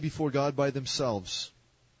don't play before God by themselves.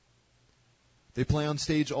 They play on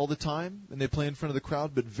stage all the time, and they play in front of the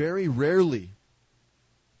crowd, but very rarely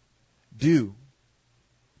do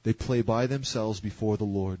they play by themselves before the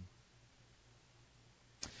Lord.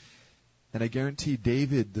 And I guarantee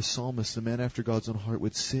David, the psalmist, the man after God's own heart,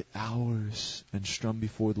 would sit hours and strum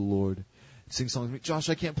before the Lord and sing songs. Josh,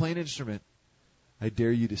 I can't play an instrument. I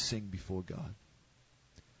dare you to sing before God.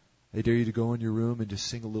 I dare you to go in your room and just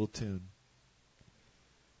sing a little tune.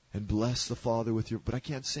 And bless the Father with your... But I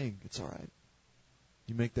can't sing. It's all right.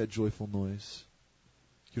 You make that joyful noise.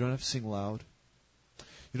 You don't have to sing loud.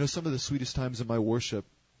 You know, some of the sweetest times in my worship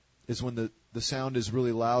is when the sound is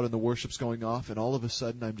really loud and the worship's going off, and all of a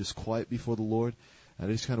sudden I'm just quiet before the Lord, and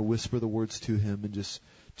I just kind of whisper the words to Him, and just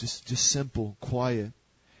simple, quiet. And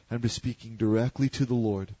I'm just speaking directly to the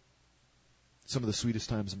Lord. Some of the sweetest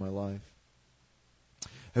times in my life.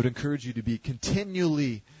 I would encourage you to be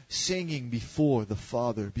continually singing before the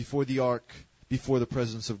Father, before the ark, before the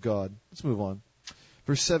presence of God. Let's move on.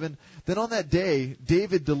 Verse 7, then on that day,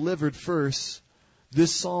 David delivered first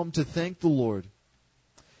this psalm to thank the Lord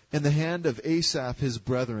in the hand of Asaph, his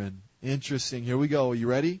brethren. Interesting. Here we go. Are you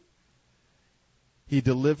ready? He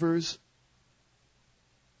delivers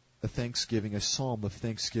a thanksgiving, a psalm of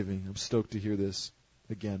thanksgiving. I'm stoked to hear this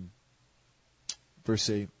again. Verse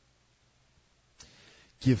 8.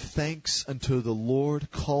 Give thanks unto the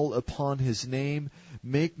Lord, call upon His name,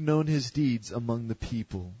 make known His deeds among the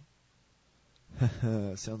people.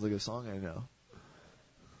 Sounds like a song I know.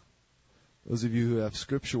 Those of you who have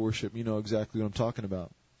scripture worship, you know exactly what I'm talking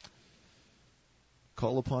about.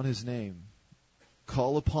 Call upon His name.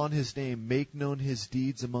 Call upon His name, make known His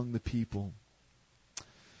deeds among the people.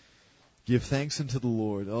 Give thanks unto the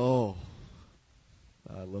Lord. Oh,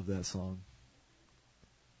 I love that song.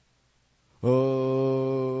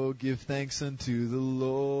 Oh, give thanks unto the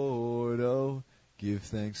Lord. Oh, give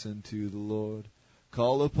thanks unto the Lord.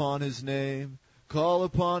 Call upon His name. Call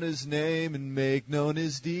upon His name and make known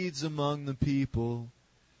His deeds among the people.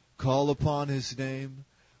 Call upon His name.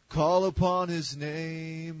 Call upon His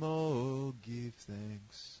name. Oh, give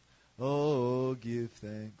thanks. Oh, give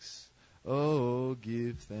thanks. Oh,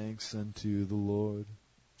 give thanks unto the Lord.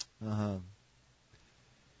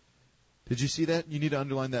 Did you see that? You need to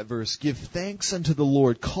underline that verse. Give thanks unto the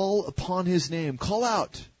Lord. Call upon His name. Call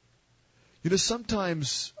out. You know,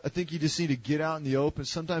 sometimes I think you just need to get out in the open.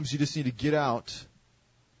 Sometimes you just need to get out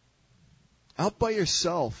by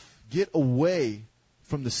yourself. Get away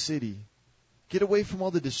from the city. Get away from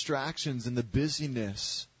all the distractions and the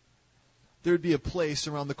busyness. There would be a place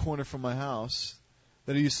around the corner from my house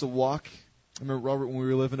that I used to walk. I remember, Robert, when we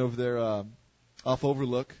were living over there off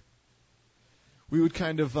Overlook, we would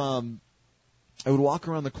kind of... I would walk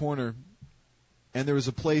around the corner, and there was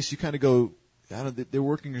a place you kind of go. They're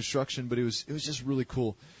working construction, but it was just really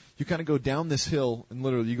cool. You kind of go down this hill, and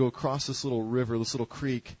literally you go across this little river, this little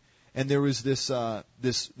creek, and there was this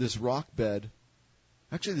rock bed.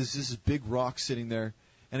 Actually, there's this big rock sitting there,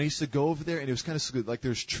 and I used to go over there, and it was kind of like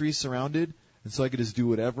there's trees surrounded, and so I could just do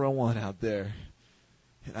whatever I want out there.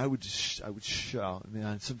 And I would shout,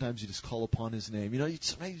 man. Sometimes you just call upon His name. You know,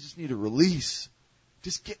 sometimes you just need a release.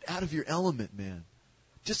 Just get out of your element, man.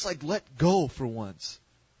 Just like let go for once.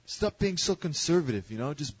 Stop being so conservative, you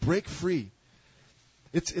know. Just break free.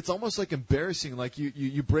 It's almost like embarrassing. Like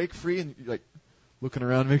you break free and you're like looking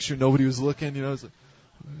around, make sure nobody was looking. You know, it's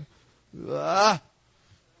like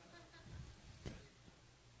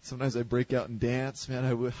Sometimes I break out and dance, man.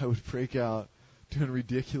 I would break out doing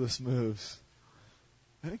ridiculous moves.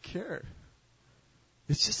 I didn't care.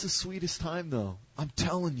 It's just the sweetest time, though. I'm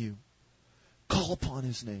telling you. Call upon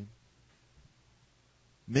His name.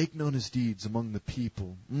 Make known His deeds among the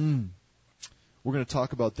people. We're going to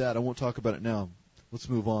talk about that. I won't talk about it now. Let's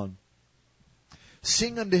move on.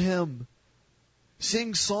 Sing unto Him.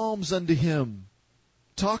 Sing psalms unto Him.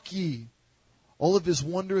 Talk ye all of His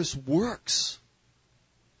wondrous works.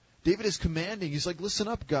 David is commanding. He's like, listen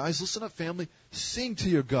up, guys. Listen up, family. Sing to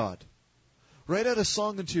your God. Write out a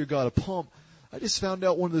song unto your God, a poem. I just found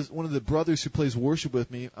out one of the brothers who plays worship with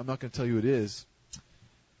me. I'm not going to tell you who it is.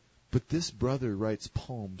 But this brother writes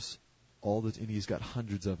poems and he's got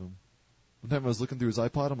hundreds of them. One time I was looking through his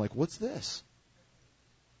iPod. I'm like, what's this?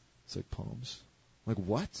 It's like poems. I'm like,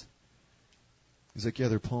 what? He's like, yeah,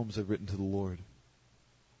 they're poems I've written to the Lord.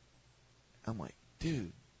 I'm like,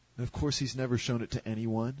 dude. And of course, he's never shown it to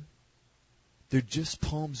anyone. They're just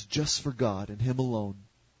poems just for God and Him alone.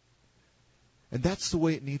 And that's the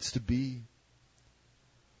way it needs to be.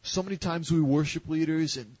 So many times we worship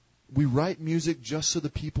leaders and we write music just so the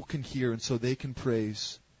people can hear and so they can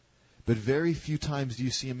praise. But very few times do you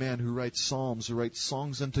see a man who writes psalms or writes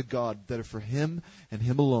songs unto God that are for Him and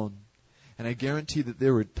Him alone. And I guarantee that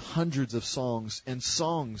there were hundreds of songs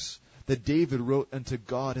that David wrote unto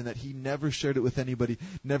God and that he never shared it with anybody,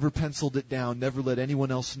 never penciled it down, never let anyone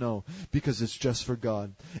else know, because it's just for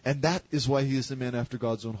God. And that is why he is the man after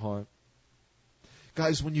God's own heart.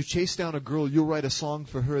 Guys, when you chase down a girl, you'll write a song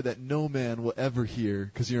for her that no man will ever hear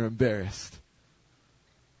because you're embarrassed.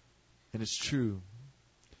 And it's true.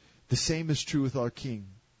 The same is true with our King.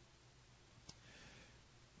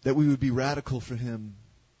 That we would be radical for Him.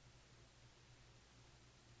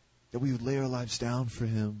 That we would lay our lives down for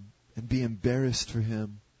Him and be embarrassed for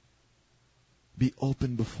Him. Be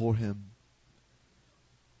open before Him.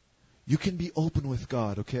 You can be open with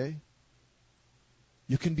God, okay?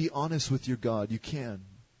 You can be honest with your God. You can.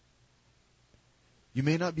 You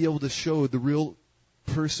may not be able to show the real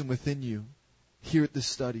person within you here at this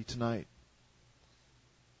study tonight.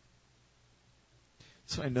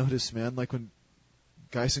 That's what I noticed, man. Like when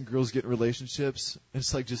guys and girls get in relationships,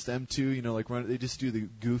 it's like just them two, like they just do the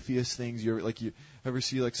goofiest things. You ever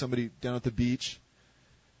see like somebody down at the beach?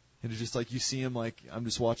 And it's just like you see him, like I'm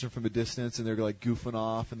just watching from a distance, and they're like goofing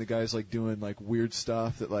off, and the guy's like doing like weird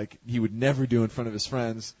stuff that like he would never do in front of his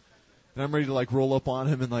friends. And I'm ready to like roll up on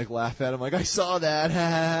him and like laugh at him, like I saw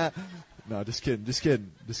that. No, just kidding.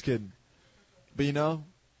 But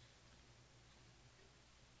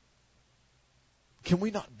can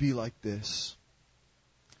we not be like this?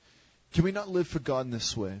 Can we not live for God in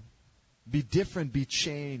this way? Be different, be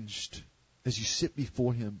changed as you sit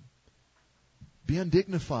before Him. Be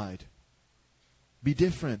undignified. Be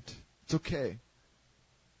different. It's okay.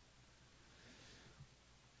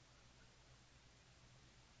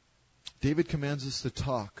 David commands us to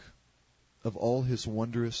talk of all His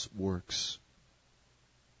wondrous works.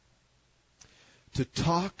 To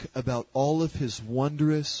talk about all of His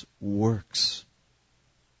wondrous works.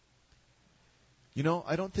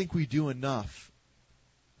 I don't think we do enough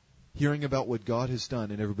hearing about what God has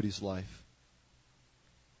done in everybody's life.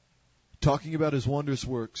 Talking about His wondrous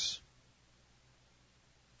works.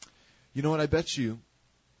 You know what? I bet you,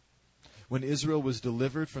 when Israel was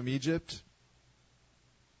delivered from Egypt,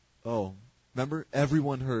 remember?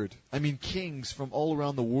 Everyone heard. I mean, kings from all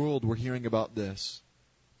around the world were hearing about this.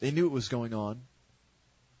 They knew it was going on.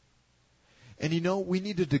 And we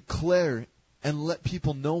need to declare and let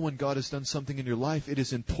people know when God has done something in your life. It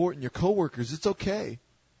is important. Your coworkers, it's okay.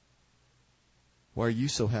 Why are you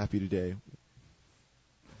so happy today?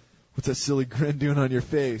 What's that silly grin doing on your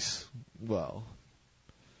face? Well,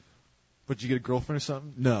 did you get a girlfriend or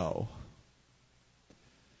something? No.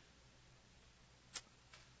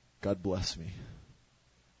 God bless me.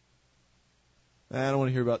 I don't want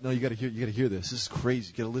to hear about. No, you got to hear this. This is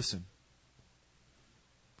crazy. You got to listen.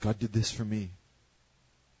 God did this for me.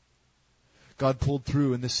 God pulled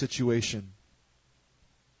through in this situation.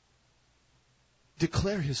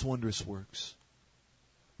 Declare His wondrous works.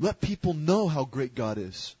 Let people know how great God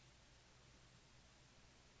is.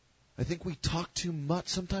 I think we talk too much.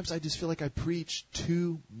 Sometimes I just feel like I preach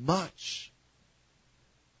too much.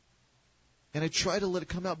 And I try to let it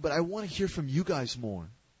come out, but I want to hear from you guys more.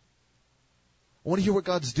 I want to hear what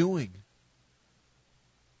God's doing.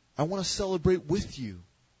 I want to celebrate with you.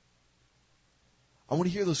 I want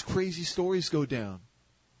to hear those crazy stories go down,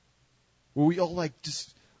 where we all like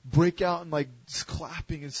just break out and like just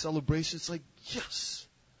clapping and celebration. It's like, yes,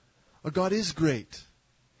 our God is great,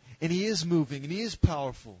 and He is moving, and He is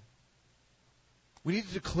powerful. We need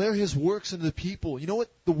to declare His works unto the people. You know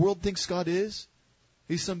what the world thinks God is?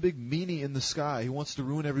 He's some big meanie in the sky who wants to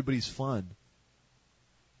ruin everybody's fun.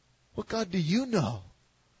 What God do you know?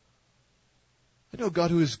 I know a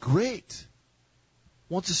God who is great,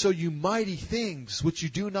 wants to show you mighty things which you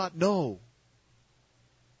do not know.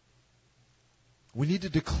 We need to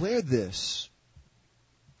declare this.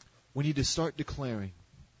 We need to start declaring.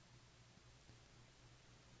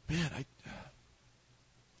 Man,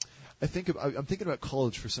 I'm thinking about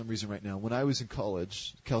college for some reason right now. When I was in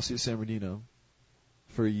college, Cal State San Bernardino,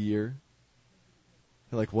 for a year.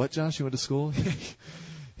 You're like, what, Josh? You went to school?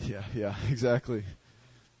 Yeah, exactly.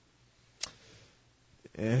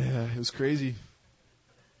 Yeah, it was crazy.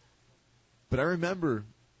 But I remember,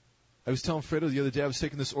 I was telling Fredo the other day, I was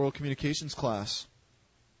taking this oral communications class.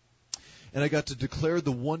 And I got to declare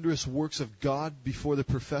the wondrous works of God before the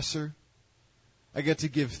professor. I got to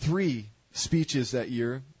give 3 speeches that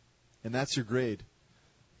year, and that's your grade.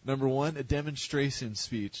 Number 1, a demonstration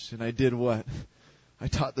speech. And I did what? I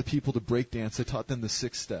taught the people to break dance. I taught them the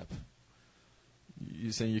 6 step.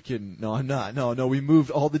 You're saying you're kidding. No, I'm not. No, we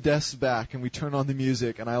moved all the desks back, and we turned on the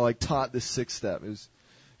music, and I taught the 6 step.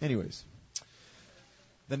 Anyways.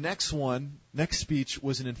 The next speech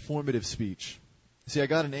was an informative speech. See, I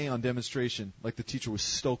got an A on demonstration. The teacher was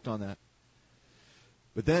stoked on that.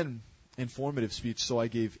 But then, informative speech, so I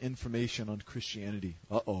gave information on Christianity.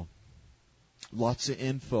 Lots of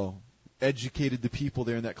info. Educated the people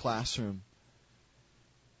there in that classroom.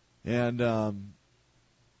 And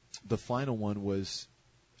the final one was,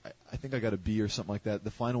 I think I got a B or something like that.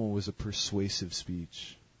 The final one was a persuasive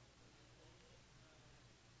speech.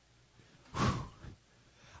 Whew.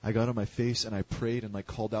 I got on my face and I prayed and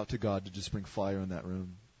called out to God to just bring fire in that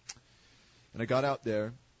room. And I got out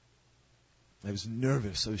there. I was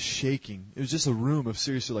nervous. I was shaking. It was just a room of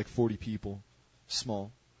seriously 40 people.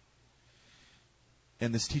 Small.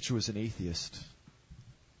 And this teacher was an atheist.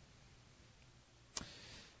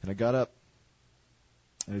 And I got up.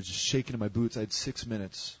 And I was just shaking in my boots. I had 6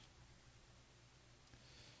 minutes.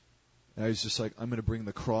 And I was just I'm going to bring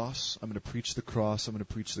the cross. I'm going to preach the cross. I'm going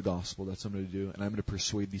to preach the gospel. That's what I'm going to do. And I'm going to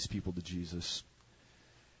persuade these people to Jesus.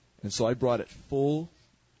 And so I brought it full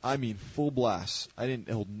blast. I didn't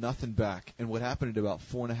hold nothing back. And what happened in about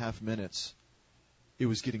 4.5 minutes, it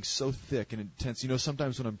was getting so thick and intense.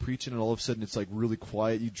 Sometimes when I'm preaching and all of a sudden it's really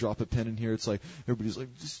quiet, you drop a pen in here, it's everybody's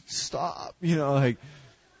just stop. It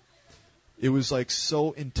was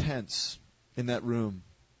so intense in that room.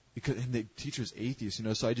 And the teacher's atheist,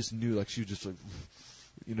 so I just knew she was just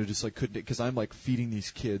couldn't, because I'm feeding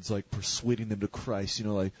these kids, persuading them to Christ,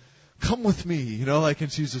 come with me,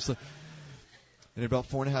 and she's just and in about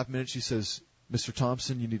 4.5 minutes she says, Mr.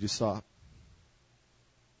 Thompson, you need to stop.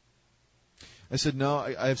 I said, no,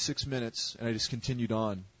 I have 6 minutes, and I just continued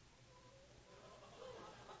on.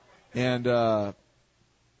 And I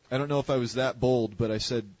don't know if I was that bold, but I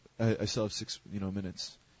said, I still have 6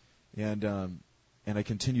 minutes. And I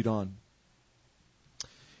continued on.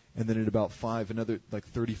 And then at about 5, another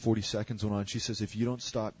 30, 40 seconds went on. She says, if you don't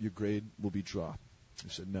stop, your grade will be dropped. I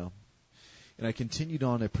said, no. And I continued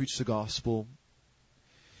on. I preached the gospel.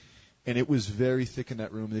 And it was very thick in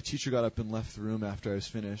that room. The teacher got up and left the room after I was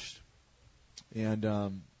finished. And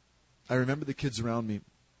I remember the kids around me.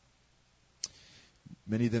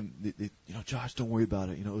 Many of them, they, Josh, don't worry about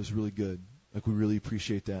it. It was really good. We really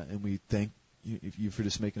appreciate that. And we thank you for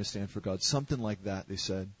just making a stand for God. Something like that, they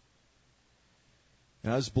said.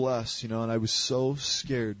 And I was blessed, and I was so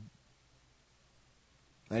scared.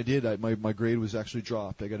 I did. My grade was actually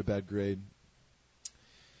dropped. I got a bad grade.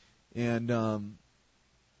 And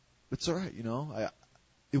it's all right,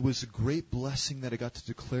 it was a great blessing that I got to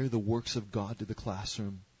declare the works of God to the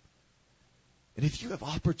classroom. And if you have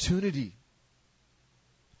opportunity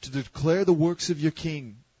to declare the works of your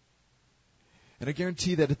King, and I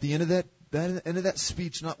guarantee that at the end of that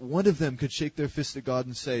speech, not one of them could shake their fist at God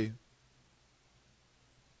and say,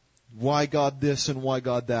 why God this and why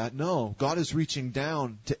God that? No, God is reaching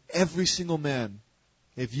down to every single man.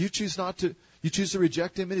 If you choose to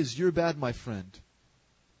reject Him, it is your bad, my friend.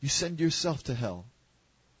 You send yourself to hell.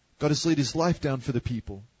 God has laid His life down for the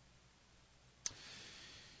people.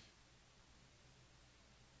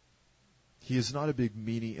 He is not a big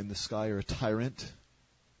meanie in the sky or a tyrant.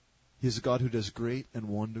 He is a God who does great and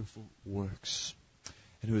wonderful works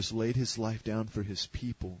and who has laid His life down for His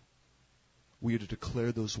people. We are to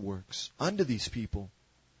declare those works unto these people.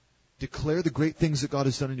 Declare the great things that God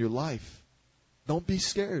has done in your life. Don't be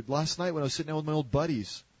scared. Last night when I was sitting down with my old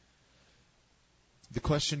buddies, the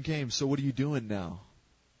question came, so what are you doing now?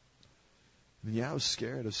 And I was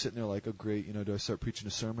scared. I was sitting there oh great, do I start preaching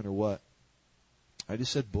a sermon or what? I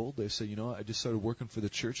just said boldly, I said, I just started working for the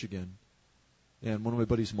church again. And one of my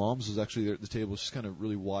buddy's moms was actually there at the table. She's kind of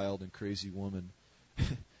really wild and crazy woman.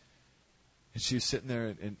 And she was sitting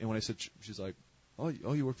there, and when I said, she's like, oh,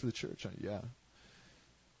 you work for the church? Yeah.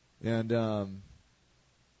 And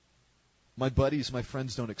my buddies, my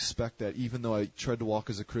friends don't expect that, even though I tried to walk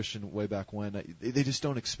as a Christian way back when. They just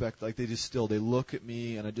don't expect, like, they look at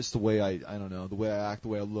me, and just the way I don't know, the way I act, the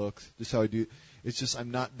way I look, just how I do. It's just,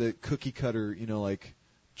 I'm not the cookie cutter, like,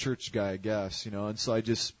 church guy, I guess, and so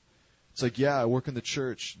it's like, yeah, I work in the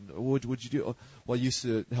church. What'd you do? Well, I used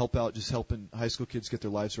to help out, just helping high school kids get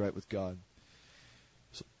their lives right with God.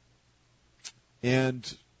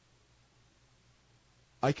 And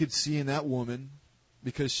I could see in that woman,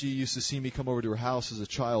 because she used to see me come over to her house as a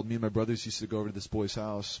child. Me and my brothers used to go over to this boy's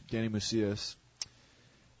house, Danny Macias,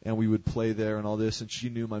 and we would play there and all this. And she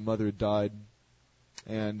knew my mother had died,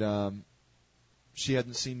 and she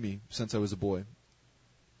hadn't seen me since I was a boy.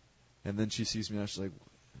 And then she sees me, and she's like,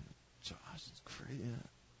 "Josh, it's crazy." Yeah.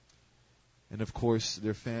 And of course,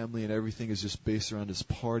 their family and everything is just based around this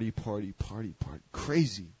party,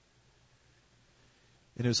 crazy.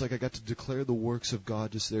 And it was like I got to declare the works of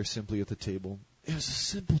God just there simply at the table. It was a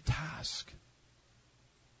simple task.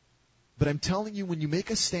 But I'm telling you, when you make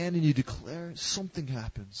a stand and you declare, something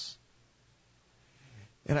happens.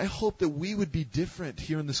 And I hope that we would be different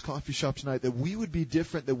here in this coffee shop tonight, that we would be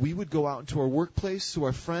different, that we would go out into our workplace, to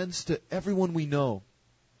our friends, to everyone we know.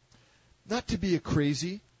 Not to be a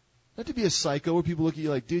crazy, not to be a psycho where people look at you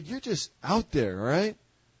like, dude, you're just out there, all right?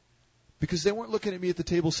 Because they weren't looking at me at the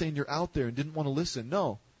table saying you're out there and didn't want to listen.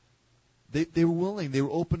 No. They were willing. They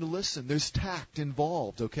were open to listen. There's tact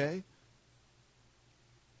involved, okay?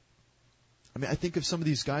 I mean, I think of some of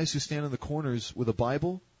these guys who stand in the corners with a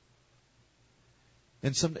Bible,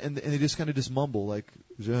 and they just kind of just mumble, like,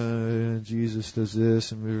 Jesus does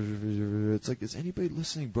this, and it's like, is anybody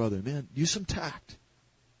listening, brother? Man, use some tact.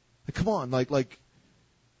 Like, come on, like,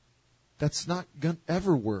 that's not going to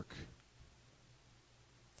ever work.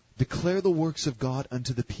 Declare the works of God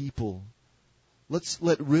unto the people. Let's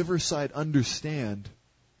let Riverside understand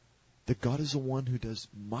that God is the one who does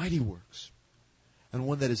mighty works, and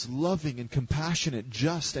one that is loving and compassionate,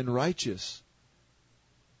 just and righteous,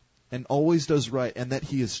 and always does right, and that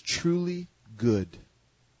He is truly good.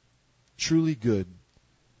 Truly good.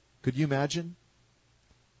 Could you imagine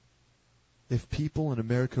if people in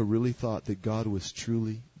America really thought that God was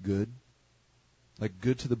truly good? Like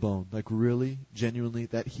good to the bone. Like really, genuinely,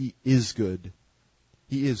 that He is good.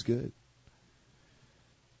 He is good.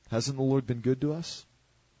 Hasn't the Lord been good to us?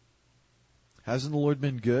 Hasn't the Lord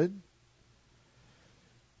been good?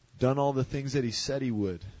 Done all the things that He said He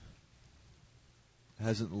would.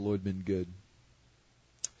 Hasn't the Lord been good?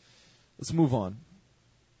 Let's move on.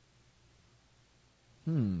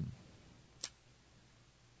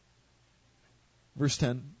 Verse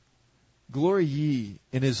 10. Glory ye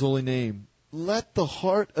in His holy name. Let the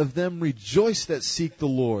heart of them rejoice that seek the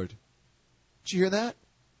Lord. Did you hear that?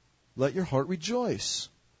 Let your heart rejoice.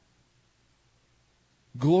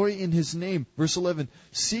 Glory in His name. Verse 11.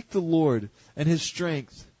 Seek the Lord and His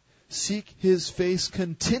strength. Seek His face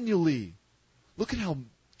continually. Look at how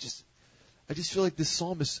I just feel like this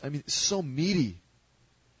psalm is, it's so meaty.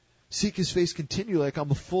 Seek His face continually. Like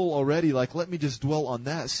I'm full already. Like let me just dwell on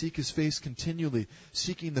that. Seek His face continually.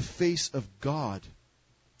 Seeking the face of God.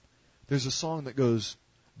 There's a song that goes,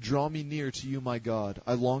 draw me near to you, my God.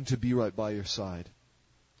 I long to be right by your side.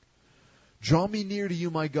 Draw me near to you,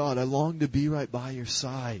 my God. I long to be right by your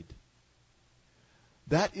side.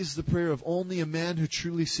 That is the prayer of only a man who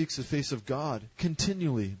truly seeks the face of God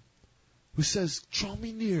continually. Who says, draw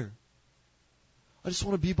me near. I just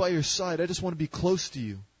want to be by your side. I just want to be close to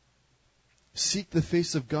you. Seek the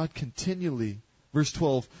face of God continually. Verse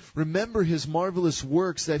 12. Remember His marvelous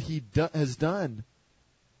works that He has done.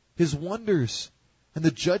 His wonders and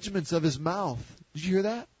the judgments of His mouth. Did you hear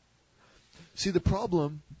that? See, the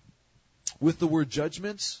problem with the word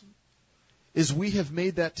judgments is we have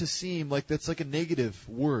made that to seem like that's like a negative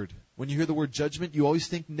word. When you hear the word judgment, you always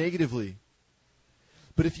think negatively.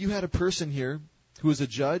 But if you had a person here who is a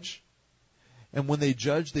judge, and when they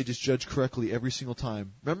judge, they just judge correctly every single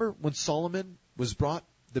time. Remember when Solomon was brought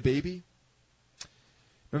the baby?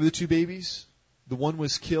 Remember the two babies? The one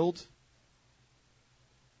was killed.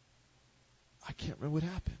 I can't remember what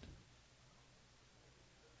happened.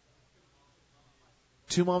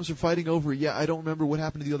 Two moms are fighting over it. Yeah, I don't remember what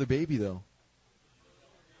happened to the other baby, though.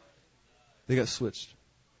 They got switched.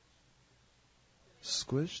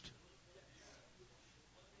 Squished?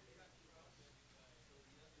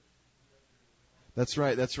 That's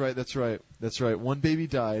right. One baby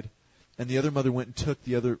died, and the other mother went and took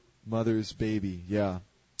the other mother's baby. Yeah.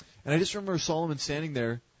 And I just remember Solomon standing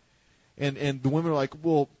there, and the women are like,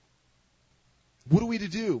 well, what are we to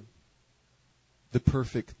do? The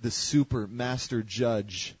perfect, the super master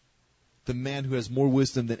judge the man who has more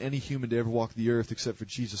wisdom than any human to ever walk the earth except for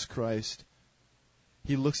Jesus Christ,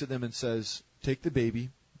 he looks at them and says, take the baby,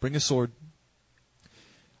 bring a sword.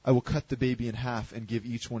 I will cut the baby in half and give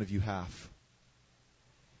each one of you half.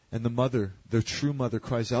 And the mother, their true mother,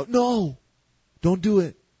 cries out, no, don't do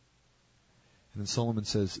it. And then Solomon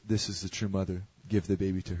says, this is the true mother. Give the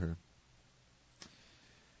baby to her.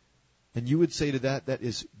 And you would say to that, that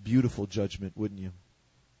is beautiful judgment, wouldn't you?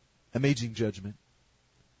 Amazing judgment.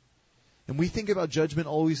 And we think about judgment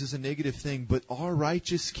always as a negative thing, but our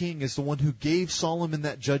righteous king is the one who gave Solomon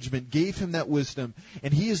that judgment, gave him that wisdom,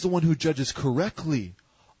 and he is the one who judges correctly.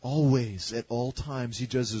 Always, at all times, he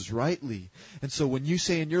judges rightly. And so when you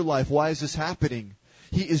say in your life, why is this happening?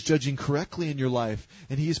 He is judging correctly in your life,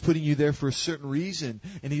 and he is putting you there for a certain reason,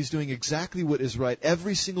 and he's doing exactly what is right.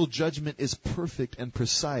 Every single judgment is perfect and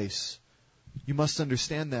precise. You must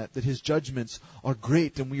understand that his judgments are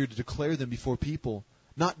great, and we are to declare them before people.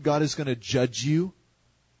 Not God is going to judge you,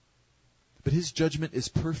 but his judgment is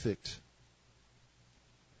perfect.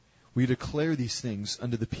 We declare these things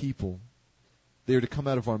unto the people. They are to come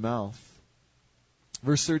out of our mouth.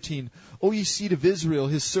 Verse 13, O ye seed of Israel,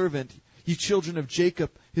 his servant, ye children of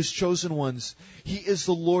Jacob, his chosen ones. He is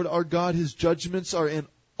the Lord our God. His judgments are in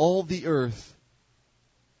all the earth.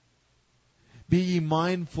 Be ye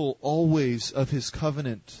mindful always of his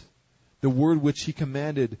covenant, the word which he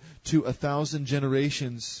commanded to 1,000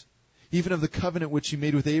 generations, even of the covenant which he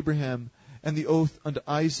made with Abraham, and the oath unto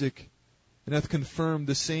Isaac, and hath confirmed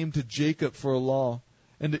the same to Jacob for a law,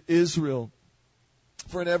 and to Israel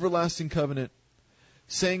for an everlasting covenant,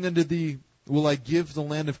 saying unto thee, will I give the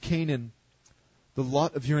land of Canaan, the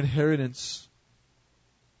lot of your inheritance,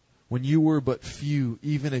 when you were but few,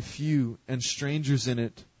 even a few, and strangers in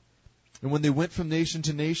it. And when they went from nation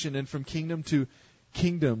to nation, and from kingdom to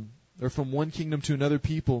kingdom, or from one kingdom to another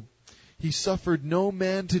people, he suffered no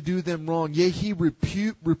man to do them wrong. Yea, he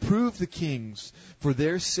reproved the kings for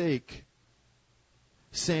their sake,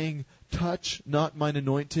 saying, touch not mine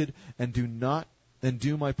anointed, and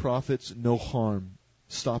do my prophets no harm.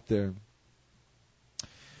 Stop there.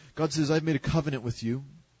 God says, I've made a covenant with you,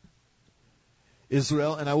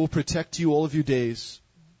 Israel, and I will protect you all of your days.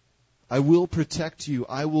 I will protect you.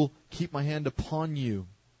 I will keep my hand upon you.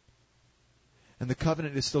 And the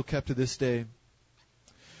covenant is still kept to this day.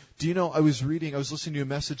 Do you know, I was listening to a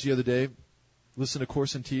message the other day, listen to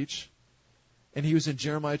Course and Teach, and he was in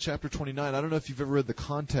Jeremiah chapter 29. I don't know if you've ever read the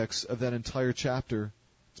context of that entire chapter.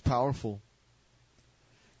 It's powerful.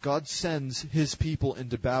 God sends his people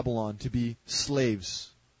into Babylon to be slaves.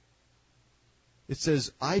 It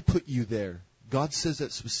says, I put you there. God says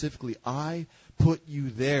that specifically. I put you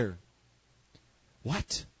there.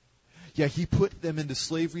 What? Yeah, he put them into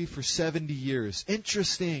slavery for 70 years.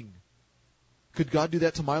 Interesting. Could God do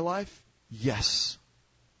that to my life? Yes.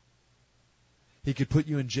 He could put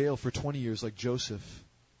you in jail for 20 years like Joseph.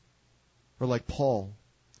 Or like Paul.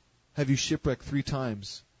 Have you shipwrecked 3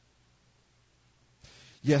 times.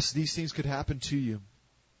 Yes, these things could happen to you.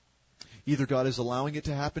 Either God is allowing it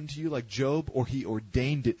to happen to you like Job, or he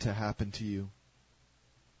ordained it to happen to you.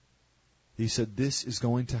 He said, this is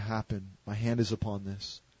going to happen. My hand is upon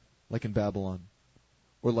this. Like in Babylon.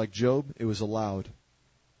 Or like Job, it was allowed.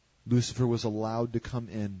 Lucifer was allowed to come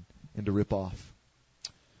in and to rip off.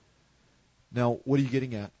 Now, what are you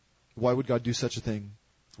getting at? Why would God do such a thing?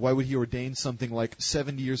 Why would he ordain something like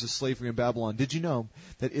 70 years of slavery in Babylon? Did you know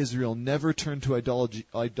that Israel never turned to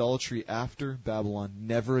idolatry after Babylon?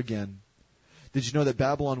 Never again. Did you know that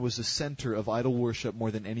Babylon was the center of idol worship more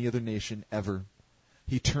than any other nation ever?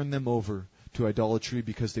 He turned them over to idolatry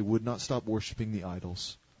because they would not stop worshiping the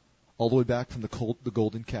idols. All the way back from the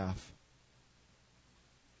golden calf.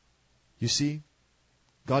 You see,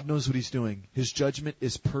 God knows what he's doing. His judgment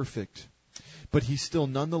is perfect. But he still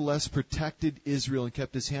nonetheless protected Israel and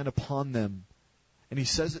kept his hand upon them. And he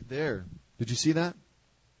says it there. Did you see that?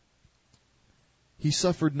 He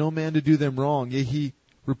suffered no man to do them wrong. Yea, he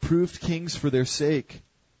reproved kings for their sake,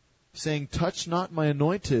 saying, touch not my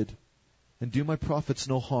anointed, and do my prophets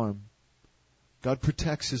no harm. God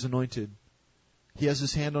protects his anointed. He has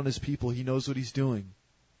his hand on his people. He knows what he's doing.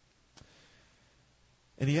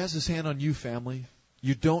 And he has his hand on you, family.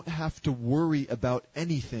 You don't have to worry about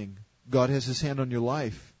anything. God has his hand on your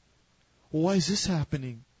life. Well, why is this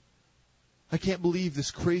happening? I can't believe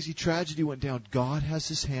this crazy tragedy went down. God has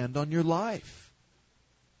his hand on your life.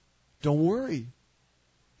 Don't worry.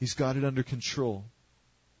 He's got it under control.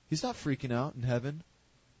 He's not freaking out in heaven.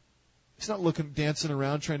 He's not dancing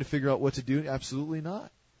around trying to figure out what to do. Absolutely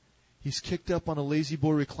not. He's kicked up on a lazy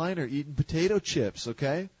boy recliner eating potato chips,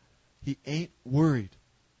 okay? He ain't worried.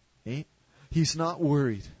 He's not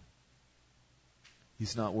worried.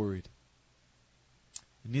 He's not worried.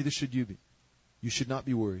 Neither should you be. You should not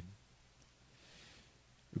be worried.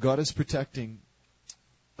 God is protecting.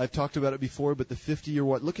 I've talked about it before, but the 50-year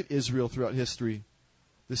war. Look at Israel throughout history.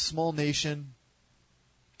 This small nation,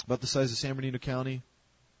 about the size of San Bernardino County,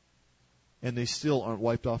 and they still aren't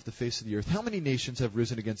wiped off the face of the earth. How many nations have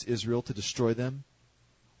risen against Israel to destroy them?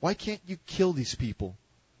 Why can't you kill these people?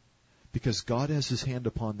 Because God has His hand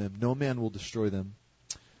upon them. No man will destroy them.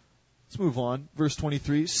 Let's move on. Verse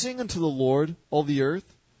 23. Sing unto the Lord, all the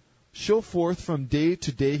earth. Show forth from day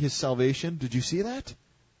to day His salvation. Did you see that?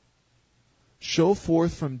 Show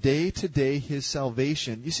forth from day to day His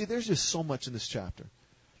salvation. You see, there's just so much in this chapter.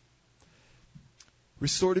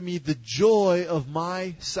 Restore to me the joy of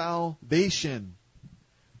my salvation.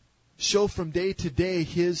 Show from day to day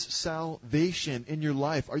His salvation in your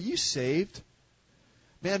life. Are you saved?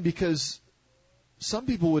 Man, because some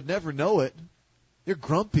people would never know it. You're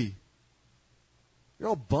grumpy. You're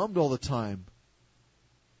all bummed all the time.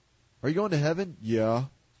 Are you going to heaven? Yeah.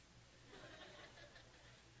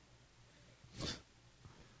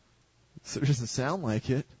 So it doesn't sound like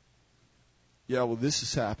it. Yeah, well, this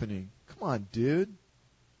is happening. Come on, dude.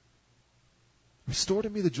 Restore to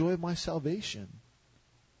me the joy of my salvation.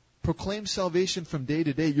 Proclaim salvation from day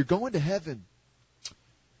to day. You're going to heaven.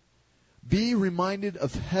 Be reminded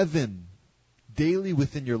of heaven daily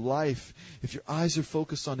within your life. If your eyes are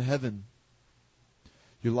focused on heaven,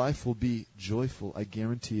 your life will be joyful, I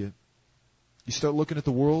guarantee it. You start looking at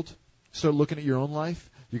the world, start looking at your own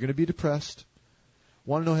life, you're going to be depressed.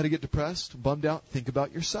 Want to know how to get depressed, bummed out? Think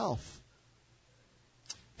about yourself.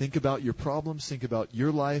 Think about your problems, think about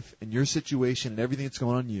your life and your situation and everything that's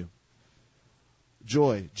going on in you.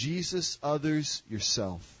 Joy. Jesus, others,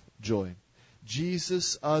 yourself. Joy.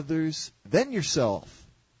 Jesus, others, then yourself.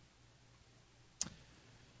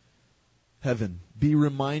 Heaven. Be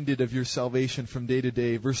reminded of your salvation from day to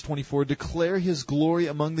day. Verse 24, declare His glory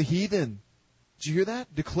among the heathen. Did you hear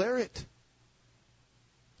that? Declare it.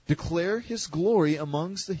 Declare His glory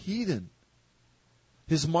amongst the heathen.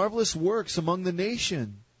 His marvelous works among the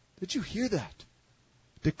nation. Did you hear that?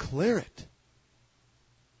 Declare it.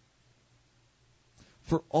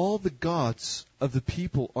 For all the gods of the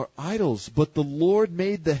people are idols, but the Lord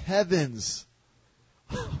made the heavens.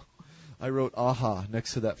 I wrote aha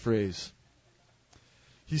next to that phrase.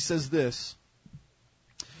 He says this.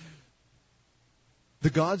 The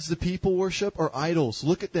gods the people worship are idols.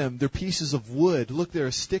 Look at them. They're pieces of wood. Look,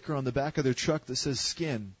 there's a sticker on the back of their truck that says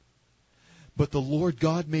skin. But the Lord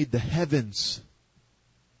God made the heavens.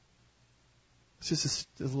 It's just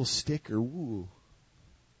a little sticker. Ooh.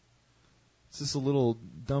 It's just a little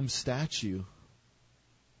dumb statue.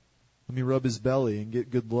 Let me rub his belly and get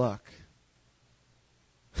good luck.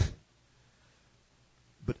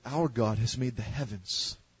 But our God has made the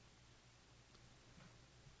heavens.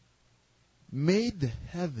 Made the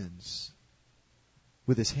heavens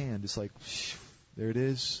with His hand. It's like, there it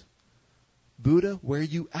is. Buddha, where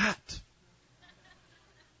you at?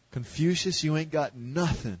 Confucius, you ain't got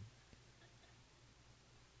nothing.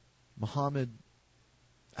 Muhammad,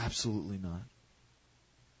 absolutely not.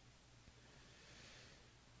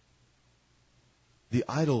 The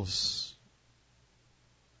idols.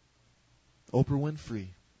 Oprah Winfrey.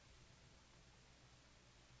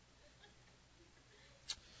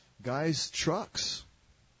 Guys, trucks.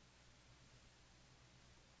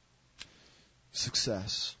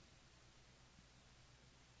 Success.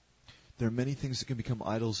 There are many things that can become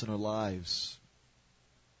idols in our lives.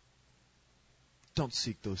 Don't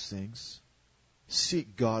seek those things.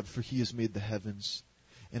 Seek God, for He has made the heavens.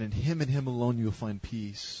 And in Him and Him alone you will find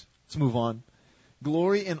peace. Let's move on.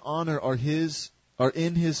 Glory and honor are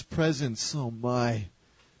in His presence. Oh my.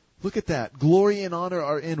 Look at that. Glory and honor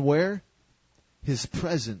are in where? His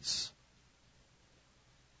presence.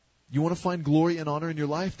 You want to find glory and honor in your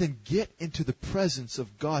life? Then get into the presence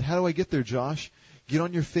of God. How do I get there, Josh? Get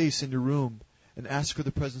on your face in your room and ask for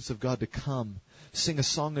the presence of God to come. Sing a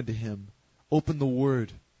song unto Him. Open the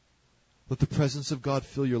Word. Let the presence of God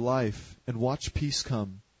fill your life and watch peace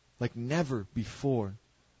come like never before.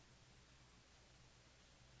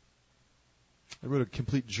 I wrote a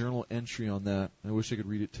complete journal entry on that. I wish I could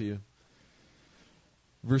read it to you.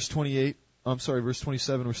 Verse 27,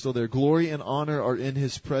 we're still there. Glory and honor are in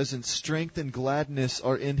His presence. Strength and gladness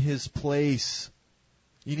are in His place.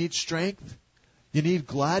 You need strength? You need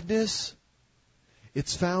gladness?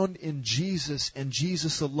 It's found in Jesus and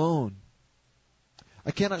Jesus alone. I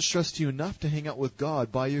cannot stress to you enough to hang out with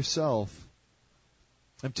God by yourself.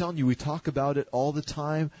 I'm telling you, we talk about it all the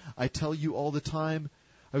time. I tell you all the time.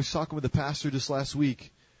 I was talking with a pastor just last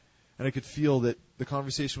week, and I could feel that the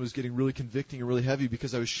conversation was getting really convicting and really heavy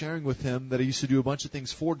because I was sharing with him that I used to do a bunch of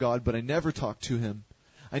things for God, but I never talked to Him.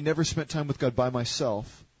 I never spent time with God by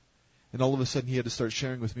myself. And all of a sudden he had to start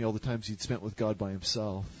sharing with me all the times he'd spent with God by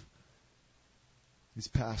himself. He's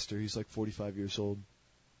a pastor. He's like 45 years old.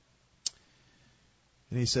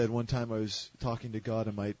 And he said, one time I was talking to God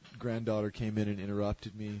and my granddaughter came in and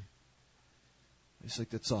interrupted me. He's like,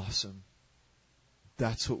 that's awesome.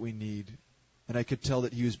 That's what we need. And I could tell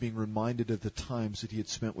that he was being reminded of the times that he had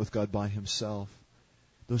spent with God by himself.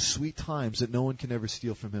 Those sweet times that no one can ever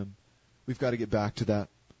steal from him. We've got to get back to that.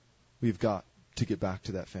 We've got to get back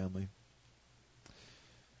to that, family.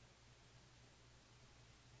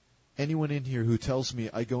 Anyone in here who tells me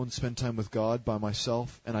I go and spend time with God by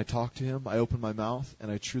myself and I talk to him, I open my mouth and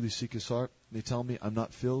I truly seek his heart, and they tell me I'm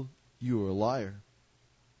not filled, you are a liar.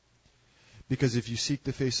 Because if you seek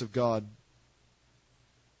the face of God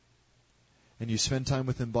and you spend time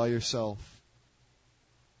with him by yourself,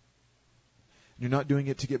 you're not doing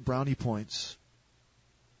it to get brownie points.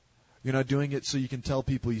 You're not doing it so you can tell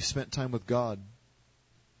people you spent time with God.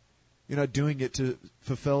 You're not doing it to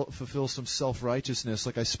fulfill some self-righteousness,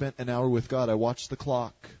 like I spent an hour with God, I watched the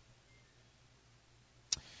clock.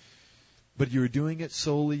 But you're doing it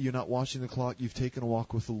solely, you're not watching the clock, you've taken a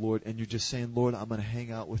walk with the Lord, and you're just saying, Lord, I'm going to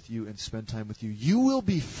hang out with you and spend time with you. You will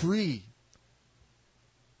be free.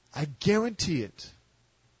 I guarantee it.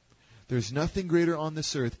 There's nothing greater on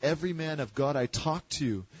this earth. Every man of God I talk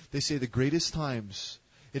to, they say the greatest times,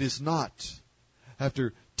 it is not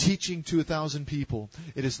after teaching to 1,000 people.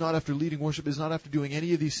 It is not after leading worship. It is not after doing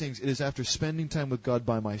any of these things. It is after spending time with God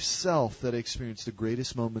by myself that I experience the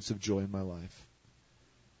greatest moments of joy in my life.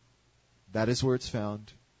 That is where it's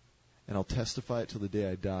found, and I'll testify it till the day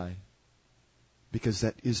I die, because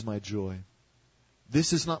that is my joy.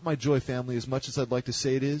 This is not my joy, family, as much as I'd like to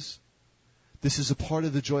say it is. This is a part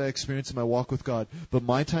of the joy I experience in my walk with God. But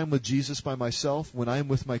my time with Jesus by myself, when I am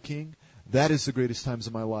with my King, that is the greatest times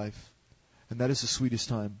of my life. And that is the sweetest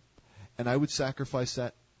time. And I would sacrifice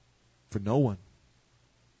that for no one.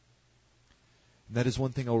 And that is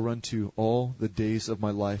one thing I'll run to all the days of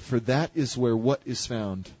my life. For that is where what is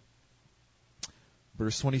found?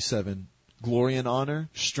 Verse 27, glory and honor,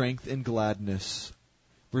 strength and gladness.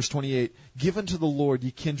 Verse 28, give unto the Lord,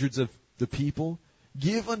 ye kindreds of the people.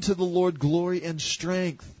 Give unto the Lord glory and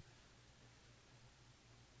strength.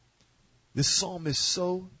 This psalm is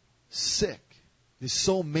so sick. It's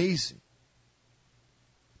so amazing.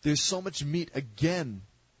 There's so much meat again.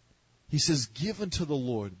 He says, give unto the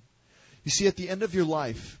Lord. You see, at the end of your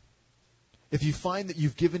life, if you find that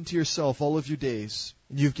you've given to yourself all of your days,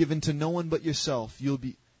 and you've given to no one but yourself, you'll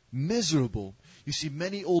be miserable. You see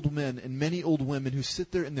many old men and many old women who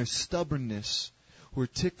sit there in their stubbornness, who are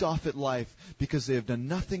ticked off at life because they have done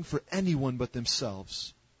nothing for anyone but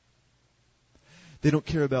themselves. They don't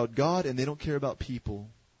care about God and they don't care about people.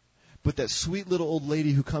 But that sweet little old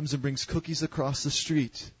lady who comes and brings cookies across the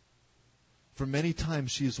street, for many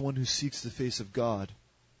times she is one who seeks the face of God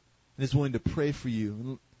and is willing to pray for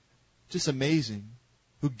you. Just amazing.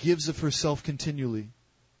 Who gives of herself continually.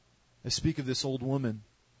 I speak of this old woman,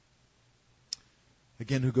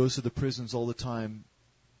 again, who goes to the prisons all the time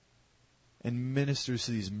and ministers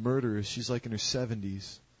to these murderers. She's like in her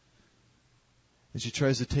 70s. And she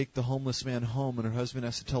tries to take the homeless man home, and her husband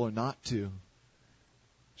has to tell her not to.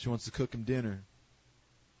 She wants to cook him dinner.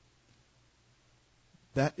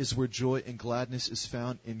 That is where joy and gladness is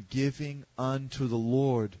found, in giving unto the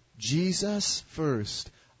Lord. Jesus first,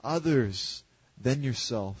 others, then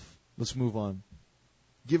yourself. Let's move on.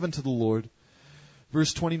 Give unto the Lord.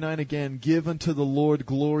 Verse 29 again, give unto the Lord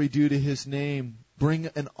glory due to his name. Bring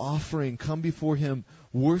an offering, come before him,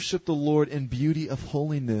 worship the Lord in beauty of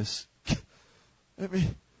holiness. I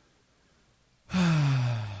mean,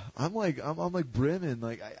 I'm like brimming.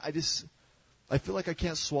 Like I feel like I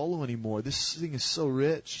can't swallow anymore. This thing is so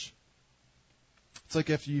rich. It's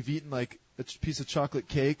like after you've eaten like a piece of chocolate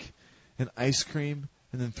cake and ice cream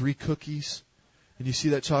and then 3 cookies, and you see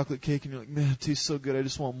that chocolate cake and you're like, man, it tastes so good, I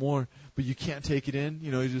just want more. But you can't take it in.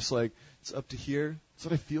 You know, you're just like, it's up to here. That's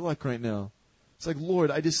what I feel like right now. It's like,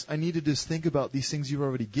 Lord, I need to just think about these things you've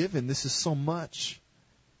already given. This is so much.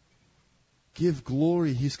 Give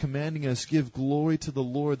glory. He's commanding us, give glory to the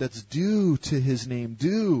Lord that's due to his name.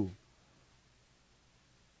 Due.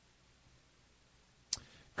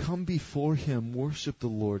 Come before him, worship the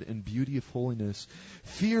Lord in beauty of holiness.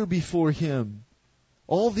 Fear before him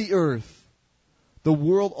all the earth. The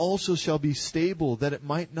world also shall be stable, that it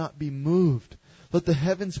might not be moved. Let the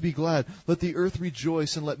heavens be glad. Let the earth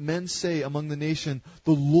rejoice, and let men say among the nation,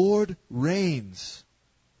 the Lord reigns.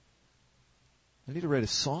 I need to write a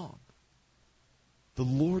song. The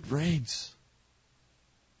Lord reigns.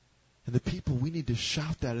 And the people, we need to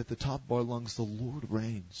shout that at the top of our lungs, the Lord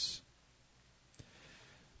reigns.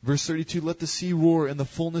 Verse 32, let the sea roar and the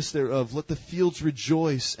fullness thereof. Let the fields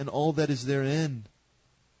rejoice and all that is therein.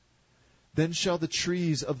 Then shall the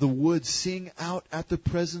trees of the wood sing out at the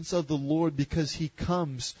presence of the Lord, because he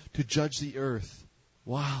comes to judge the earth.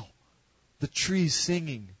 Wow. The trees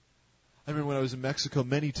singing. I remember when I was in Mexico,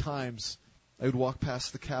 many times I would walk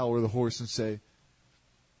past the cow or the horse and say,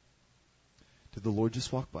 did the Lord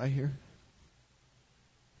just walk by here?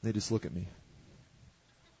 They just look at me.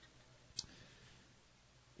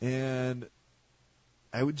 And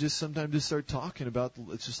I would just sometimes just start talking about,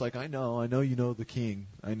 it's just like, I know you know the King.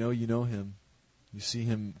 I know you know him. You see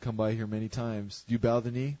him come by here many times. Do you bow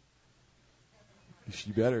the knee?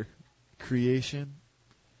 You better. Creation.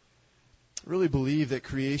 I really believe that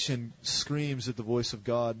creation screams at the voice of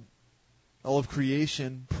God. All of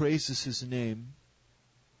creation praises his name.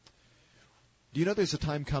 Do you know there's a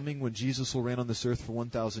time coming when Jesus will reign on this earth for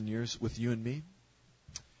 1,000 years with you and me?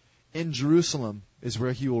 In Jerusalem is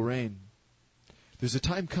where he will reign. There's a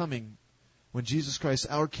time coming when Jesus Christ,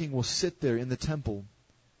 our King, will sit there in the temple,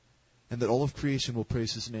 and that all of creation will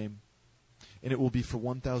praise his name. And it will be for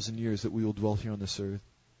 1,000 years that we will dwell here on this earth.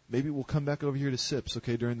 Maybe we'll come back over here to Sips,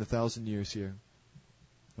 okay, during the 1,000 years here.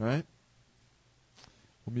 All right?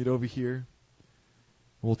 We'll meet over here.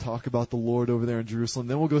 We'll talk about the Lord over there in Jerusalem.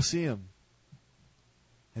 Then we'll go see him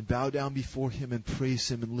and bow down before him and praise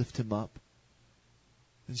him and lift him up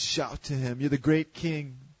and shout to him, you're the great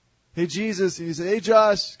King. Hey, Jesus. And you say, hey,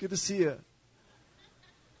 Josh, good to see you.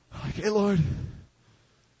 I'm like, hey, Lord.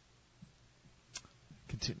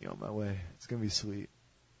 Continue on my way. It's going to be sweet.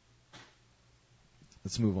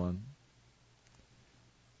 Let's move on.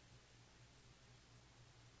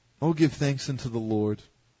 Oh, give thanks unto the Lord.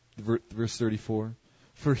 Verse 34.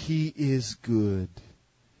 For he is good.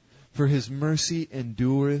 For his mercy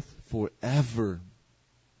endureth forever.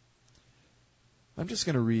 I'm just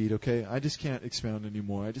going to read, okay? I just can't expound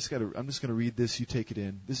anymore. I'm just going to read this. You take it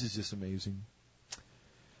in. This is just amazing.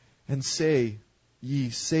 And say, ye,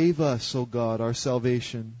 save us, O God, our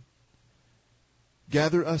salvation.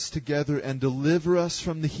 Gather us together and deliver us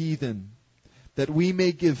from the heathen, that we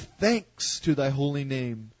may give thanks to thy holy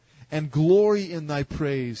name and glory in thy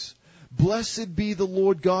praise. Blessed be the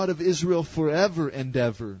Lord God of Israel forever and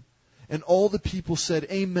ever. And all the people said,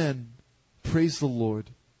 Amen. Praise the Lord.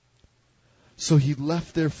 So he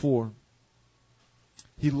left, therefore.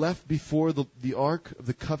 He left before the ark of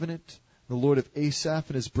the covenant, the Lord of Asaph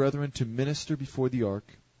and his brethren, to minister before the ark,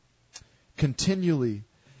 continually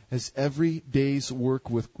as every day's work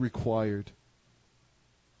required.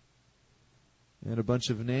 And a bunch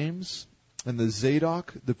of names. And the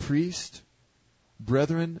Zadok, the priest,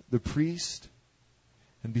 brethren, the priest,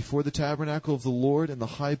 and before the tabernacle of the Lord and the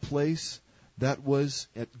high place, that was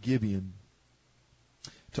at Gibeon,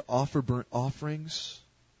 to offer burnt offerings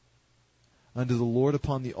unto the Lord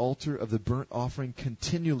upon the altar of the burnt offering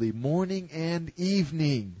continually, morning and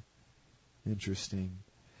evening. Interesting.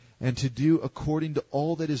 And to do according to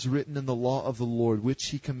all that is written in the law of the Lord, which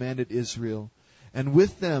he commanded Israel. And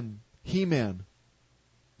with them, He-Man.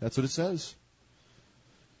 That's what it says.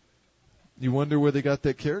 You wonder where they got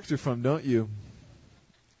that character from, don't you?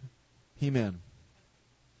 He-Man.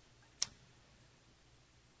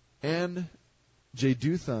 And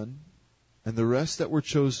Jeduthun and the rest that were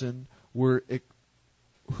chosen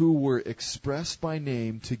who were expressed by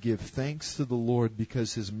name to give thanks to the Lord,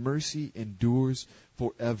 because his mercy endures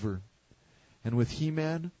forever. And with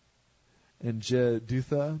He-Man and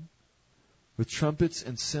Jeduthun, with trumpets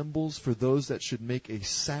and cymbals for those that should make a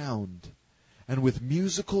sound, and with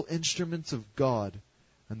musical instruments of God.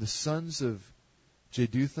 And the sons of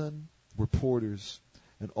Jeduthun were porters.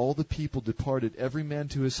 And all the people departed, every man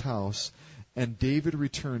to his house, and David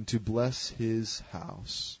returned to bless his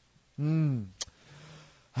house.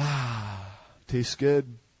 Tastes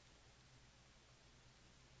good.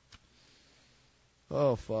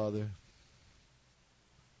 Oh, Father.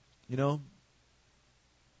 You know,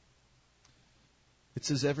 it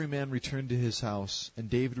says every man returned to his house, and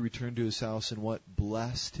David returned to his house and what?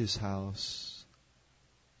 Blessed his house.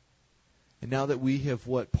 And now that we have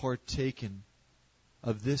partaken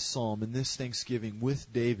of this psalm and this thanksgiving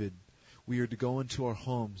with David, we are to go into our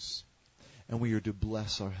homes and we are to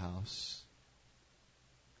bless our house.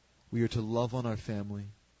 We are to love on our family.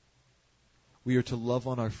 We are to love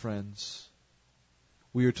on our friends.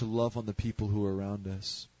 We are to love on the people who are around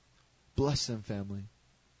us. Bless them, family.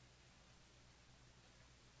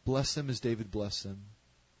 Bless them as David blessed them.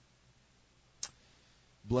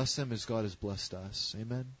 Bless them as God has blessed us.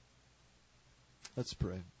 Amen. Let's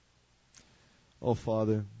pray. Oh,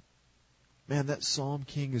 Father, man, that Psalm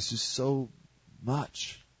King is just so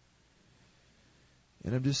much.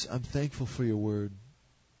 And I'm thankful for your word.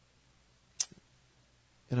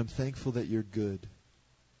 And I'm thankful that you're good.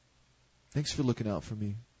 Thanks for looking out for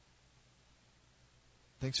me.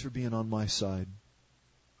 Thanks for being on my side.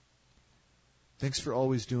 Thanks for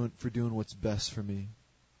always doing what's best for me.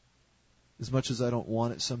 As much as I don't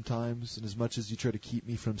want it sometimes, and as much as you try to keep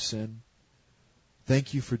me from sin,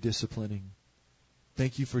 thank you for disciplining.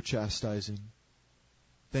 Thank you for chastising.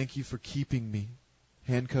 Thank you for keeping me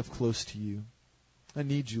handcuffed close to you. I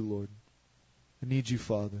need you, Lord. I need you,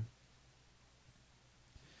 Father.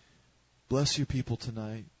 Bless your people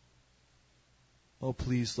tonight. Oh,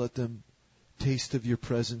 please let them taste of your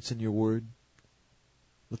presence and your word.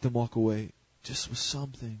 Let them walk away just with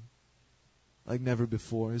something like never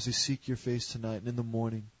before as they seek your face tonight and in the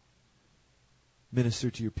morning. Minister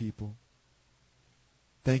to your people.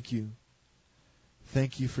 Thank you.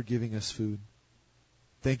 Thank you for giving us food.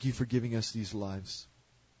 Thank you for giving us these lives.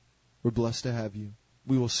 We're blessed to have you.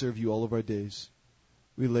 We will serve you all of our days.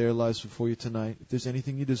 We lay our lives before you tonight. If there's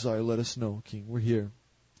anything you desire, let us know, King. We're here.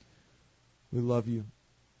 We love you.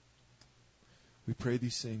 We pray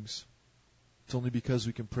these things. It's only because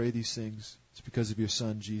we can pray these things. It's because of your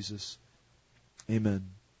Son, Jesus. Amen.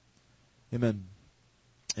 Amen.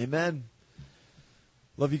 Amen.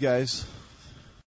 Love you guys.